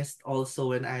I missed also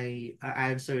when I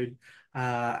answered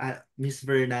Miss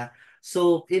Verna.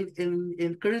 So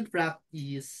in current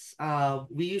practice,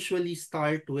 we usually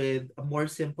start with a more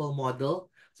simple model.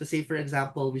 So say for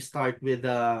example, we start with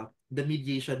the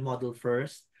mediation model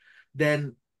first,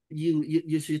 then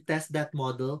you should test that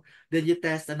model, then you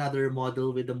test another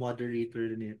model with the moderator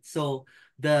in it. So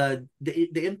the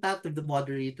impact of the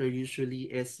moderator usually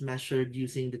is measured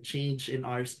using the change in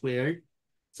R squared.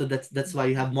 So that's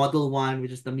why you have model one,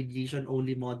 which is the mediation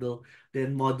only model.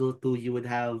 Then model two, you would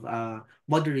have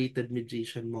moderated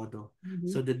mediation model. Mhm.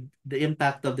 So the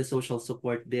impact of the social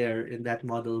support there in that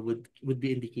model would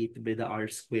be indicated by the R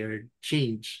squared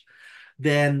change.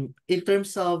 Then in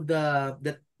terms of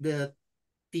the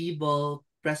table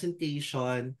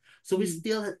presentation, so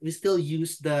Mm. we still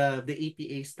use the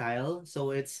APA style.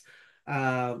 So it's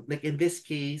like in this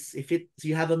case, if it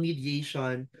so you have a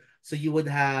mediation, so you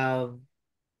would have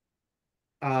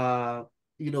uh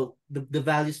the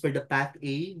values for the path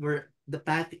A, where the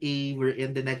path A where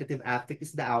in the negative affect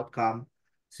is the outcome.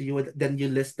 So you would then you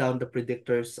list down the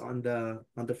predictors on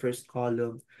the first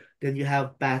column. Then you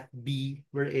have path B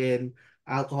wherein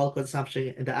alcohol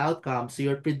consumption and the outcome. So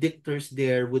your predictors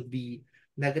there would be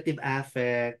negative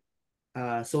affect,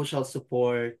 social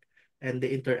support, and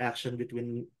the interaction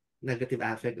between negative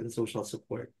affect and social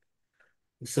support.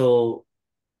 So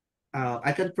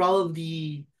I can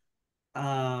probably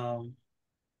um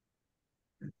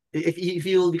if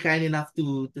you will be kind enough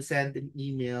to send an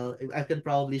email, I can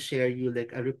probably share you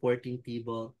like a reporting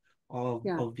table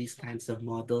Yeah. of these kinds of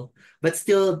model. But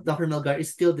still, Dr. Melgar, is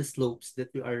still the slopes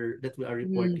that we are Mm.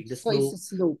 reporting. The So it's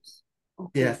a slope, slopes.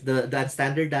 Okay. yes, the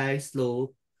standardized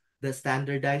slope, the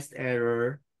standardized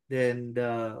error, then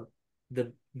the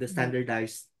Mhm.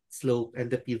 standardized slope and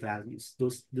the p-values.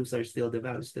 Those are still the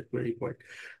values that we report.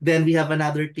 Then we have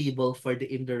another table for the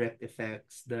indirect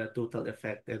effects, the total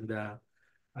effect and the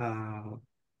uh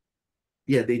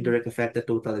yeah, the indirect effect, the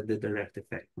total, and the direct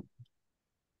effect.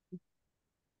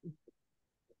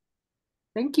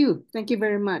 Thank you. Thank you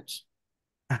very much.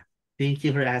 Thank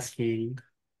you for asking.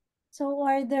 So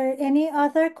are there any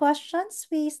other questions?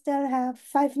 We still have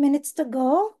 5 minutes to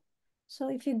go. So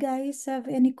if you guys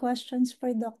have any questions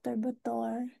for Dr.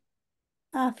 Botor,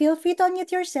 feel free to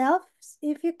unmute yourself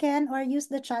if you can, or use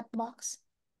the chat box.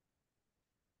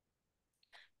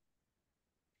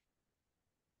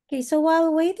 Okay, so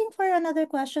while waiting for another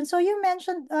question, so you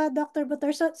mentioned, Dr.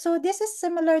 Butter, so this is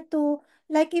similar to,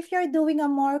 like, if you're doing a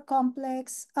more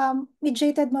complex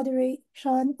mediated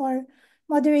moderation or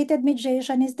moderated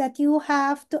mediation, is that you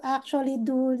have to actually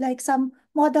do like some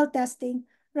model testing,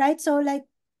 right? So like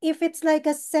if it's like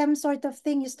a SEM sort of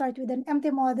thing, you start with an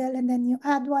empty model and then you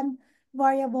add one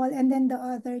variable and then the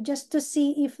other, just to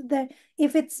see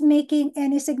if it's making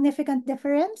any significant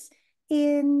difference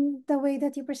in the way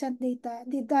that you present data.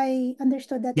 Did I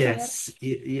understood that correct?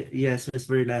 Yes, Miss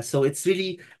Verla. So it's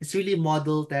really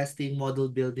model testing, model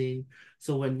building.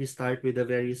 So when we start with a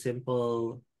very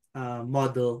simple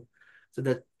model, so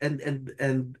that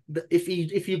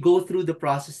if you go through the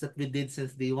process that we did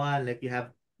since day one, like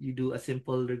you do a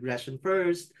simple regression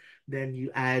first, then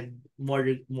you add more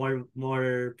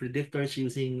predictors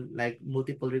using like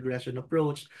multiple regression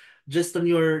approach, just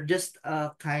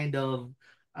kind of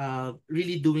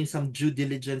really doing some due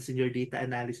diligence in your data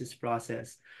analysis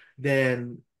process.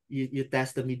 Then you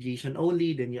test the mediation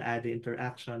only, then you add the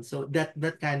interaction. So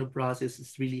that kind of process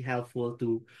is really helpful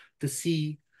to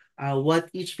see what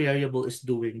each variable is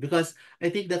doing. Because I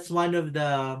think that's one of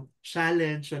the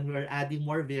challenge when we're adding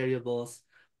more variables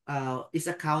is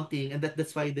accounting. And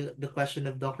that's why the question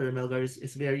of Dr. Melgar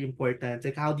is very important.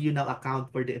 Like how do you now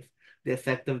account for the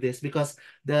effect of this? Because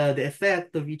the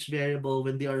effect of each variable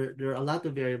when there are a lot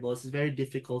of variables is very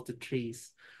difficult to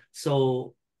trace.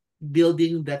 So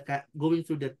going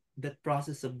through that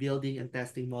process of building and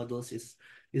testing models is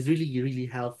really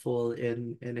helpful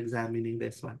in examining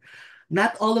this one.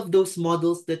 Not all of those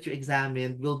models that you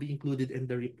examined will be included in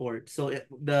the report. So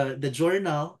the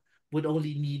journal would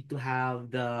only need to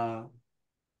have the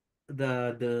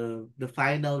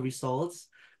final results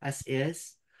as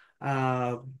is,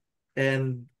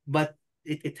 and but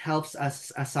it helps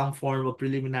us as some form of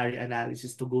preliminary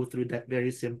analysis to go through that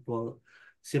very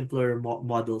simpler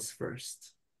models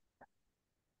first.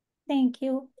 Thank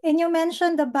you. And you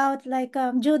mentioned about like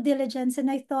due diligence,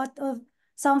 and I thought of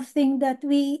something that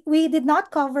we did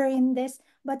not cover in this,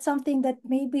 but something that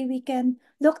maybe we can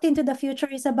look into the future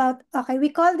is about, okay, we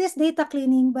call this data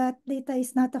cleaning, but data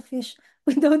is not a fish.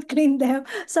 We don't clean them.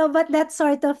 So, but that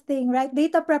sort of thing, right?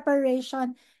 Data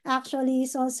preparation actually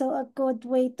is also a good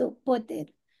way to put it.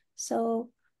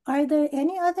 So, are there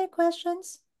any other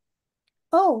questions?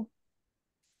 Oh,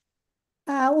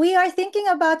 we are thinking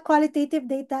about qualitative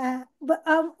data, but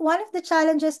one of the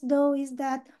challenges though is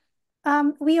that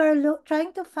we are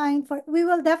trying to find for, we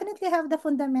will definitely have the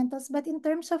fundamentals, but in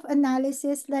terms of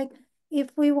analysis, like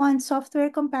if we want software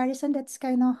comparison, that's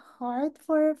kind of hard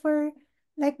for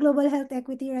like global health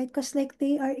equity, right? Because like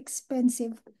they are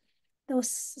expensive, those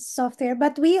software,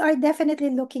 but we are definitely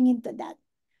looking into that.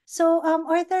 So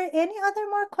are there any other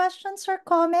more questions or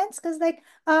comments? Because like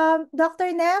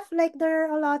Dr. Neff, like there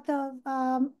are a lot of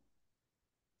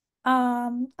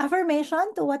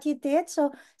affirmation to what you did.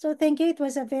 So thank you. It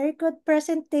was a very good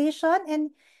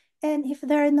presentation. And if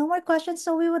there are no more questions,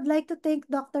 so we would like to thank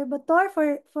Dr. Botor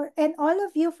for and all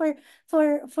of you for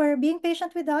being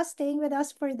patient with us, staying with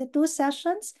us for the 2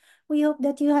 sessions. We hope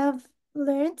that you have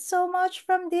learned so much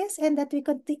from this and that you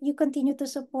continue to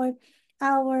support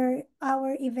our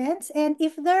events. And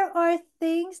if there are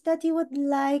things that you would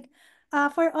like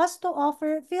for us to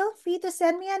offer, feel free to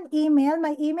send me an email.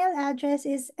 My email address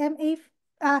is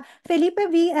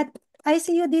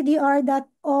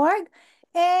felipev@icuddr.org.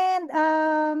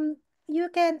 And you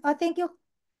can, thank you,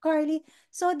 Carly,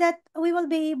 so that we will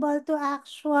be able to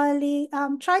actually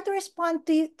try to respond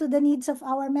to the needs of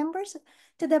our members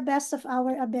to the best of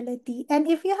our ability. And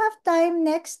if you have time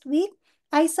next week,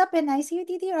 ISAP and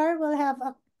ICUDDR will have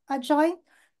a joint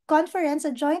conference,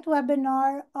 a joint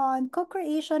webinar on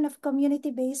co-creation of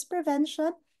community-based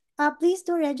prevention. Please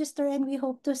do register and we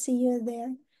hope to see you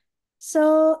there.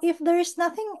 So if there's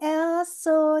nothing else,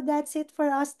 so that's it for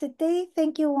us today.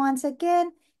 Thank you once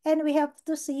again, and we hope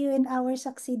to see you in our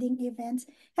succeeding events.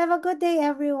 Have a good day,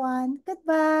 everyone.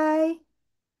 Goodbye.